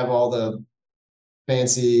need to have all the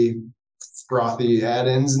fancy frothy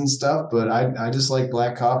add-ins and stuff, but I just like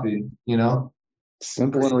black coffee, you know?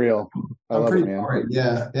 Simple and real. I'm pretty boring.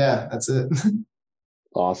 Yeah, that's it.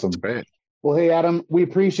 Awesome. Great. Well, hey, Adam, we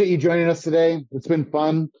appreciate you joining us today. It's been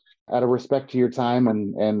fun. Out of respect to your time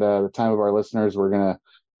and the time of our listeners, we're going to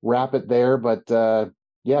wrap it there. But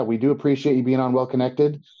yeah, we do appreciate you being on Well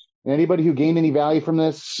Connected. And anybody who gained any value from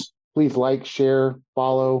this, please like, share,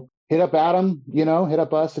 follow. Hit up Adam, hit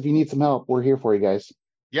up us if you need some help. We're here for you guys.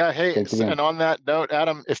 Yeah. Hey, and on that note,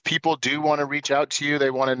 Adam, if people do want to reach out to you,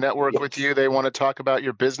 they want to network with you, they want to talk about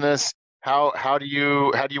your business, how do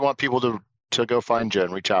you want people to go find you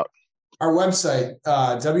and reach out? Our website,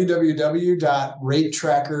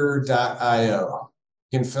 www.ratetracker.io.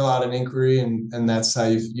 You can fill out an inquiry and that's how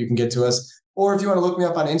you can get to us. Or if you want to look me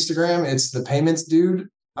up on Instagram, it's the Payments Dude.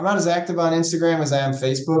 I'm not as active on Instagram as I am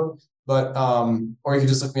Facebook, but or you can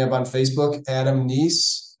just look me up on Facebook, Adam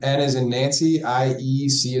Niec, N as in Nancy, I-E,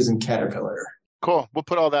 C as in Caterpillar. Cool. We'll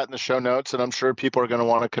put all that in the show notes, and I'm sure people are going to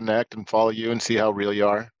want to connect and follow you and see how real you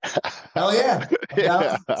are. Hell yeah.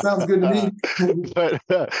 Sounds good to me. But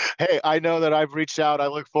hey, I know that I've reached out. I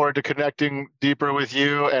look forward to connecting deeper with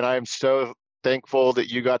you, and I'm so thankful that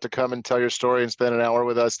you got to come and tell your story and spend an hour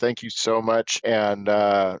with us. Thank you so much. And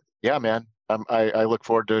yeah, man, I look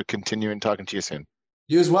forward to continuing talking to you soon.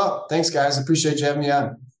 You as well. Thanks, guys. Appreciate you having me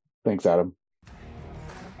on. Thanks, Adam.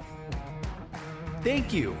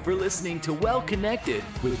 Thank you for listening to Well Connected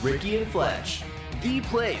with Ricky and Fletch, the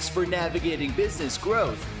place for navigating business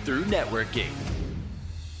growth through networking.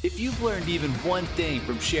 If you've learned even one thing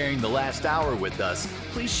from sharing the last hour with us,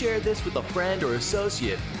 please share this with a friend or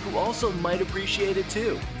associate who also might appreciate it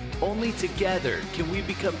too. Only together can we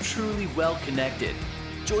become truly well connected.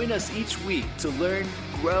 Join us each week to learn,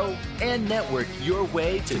 grow, and network your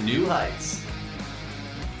way to new heights.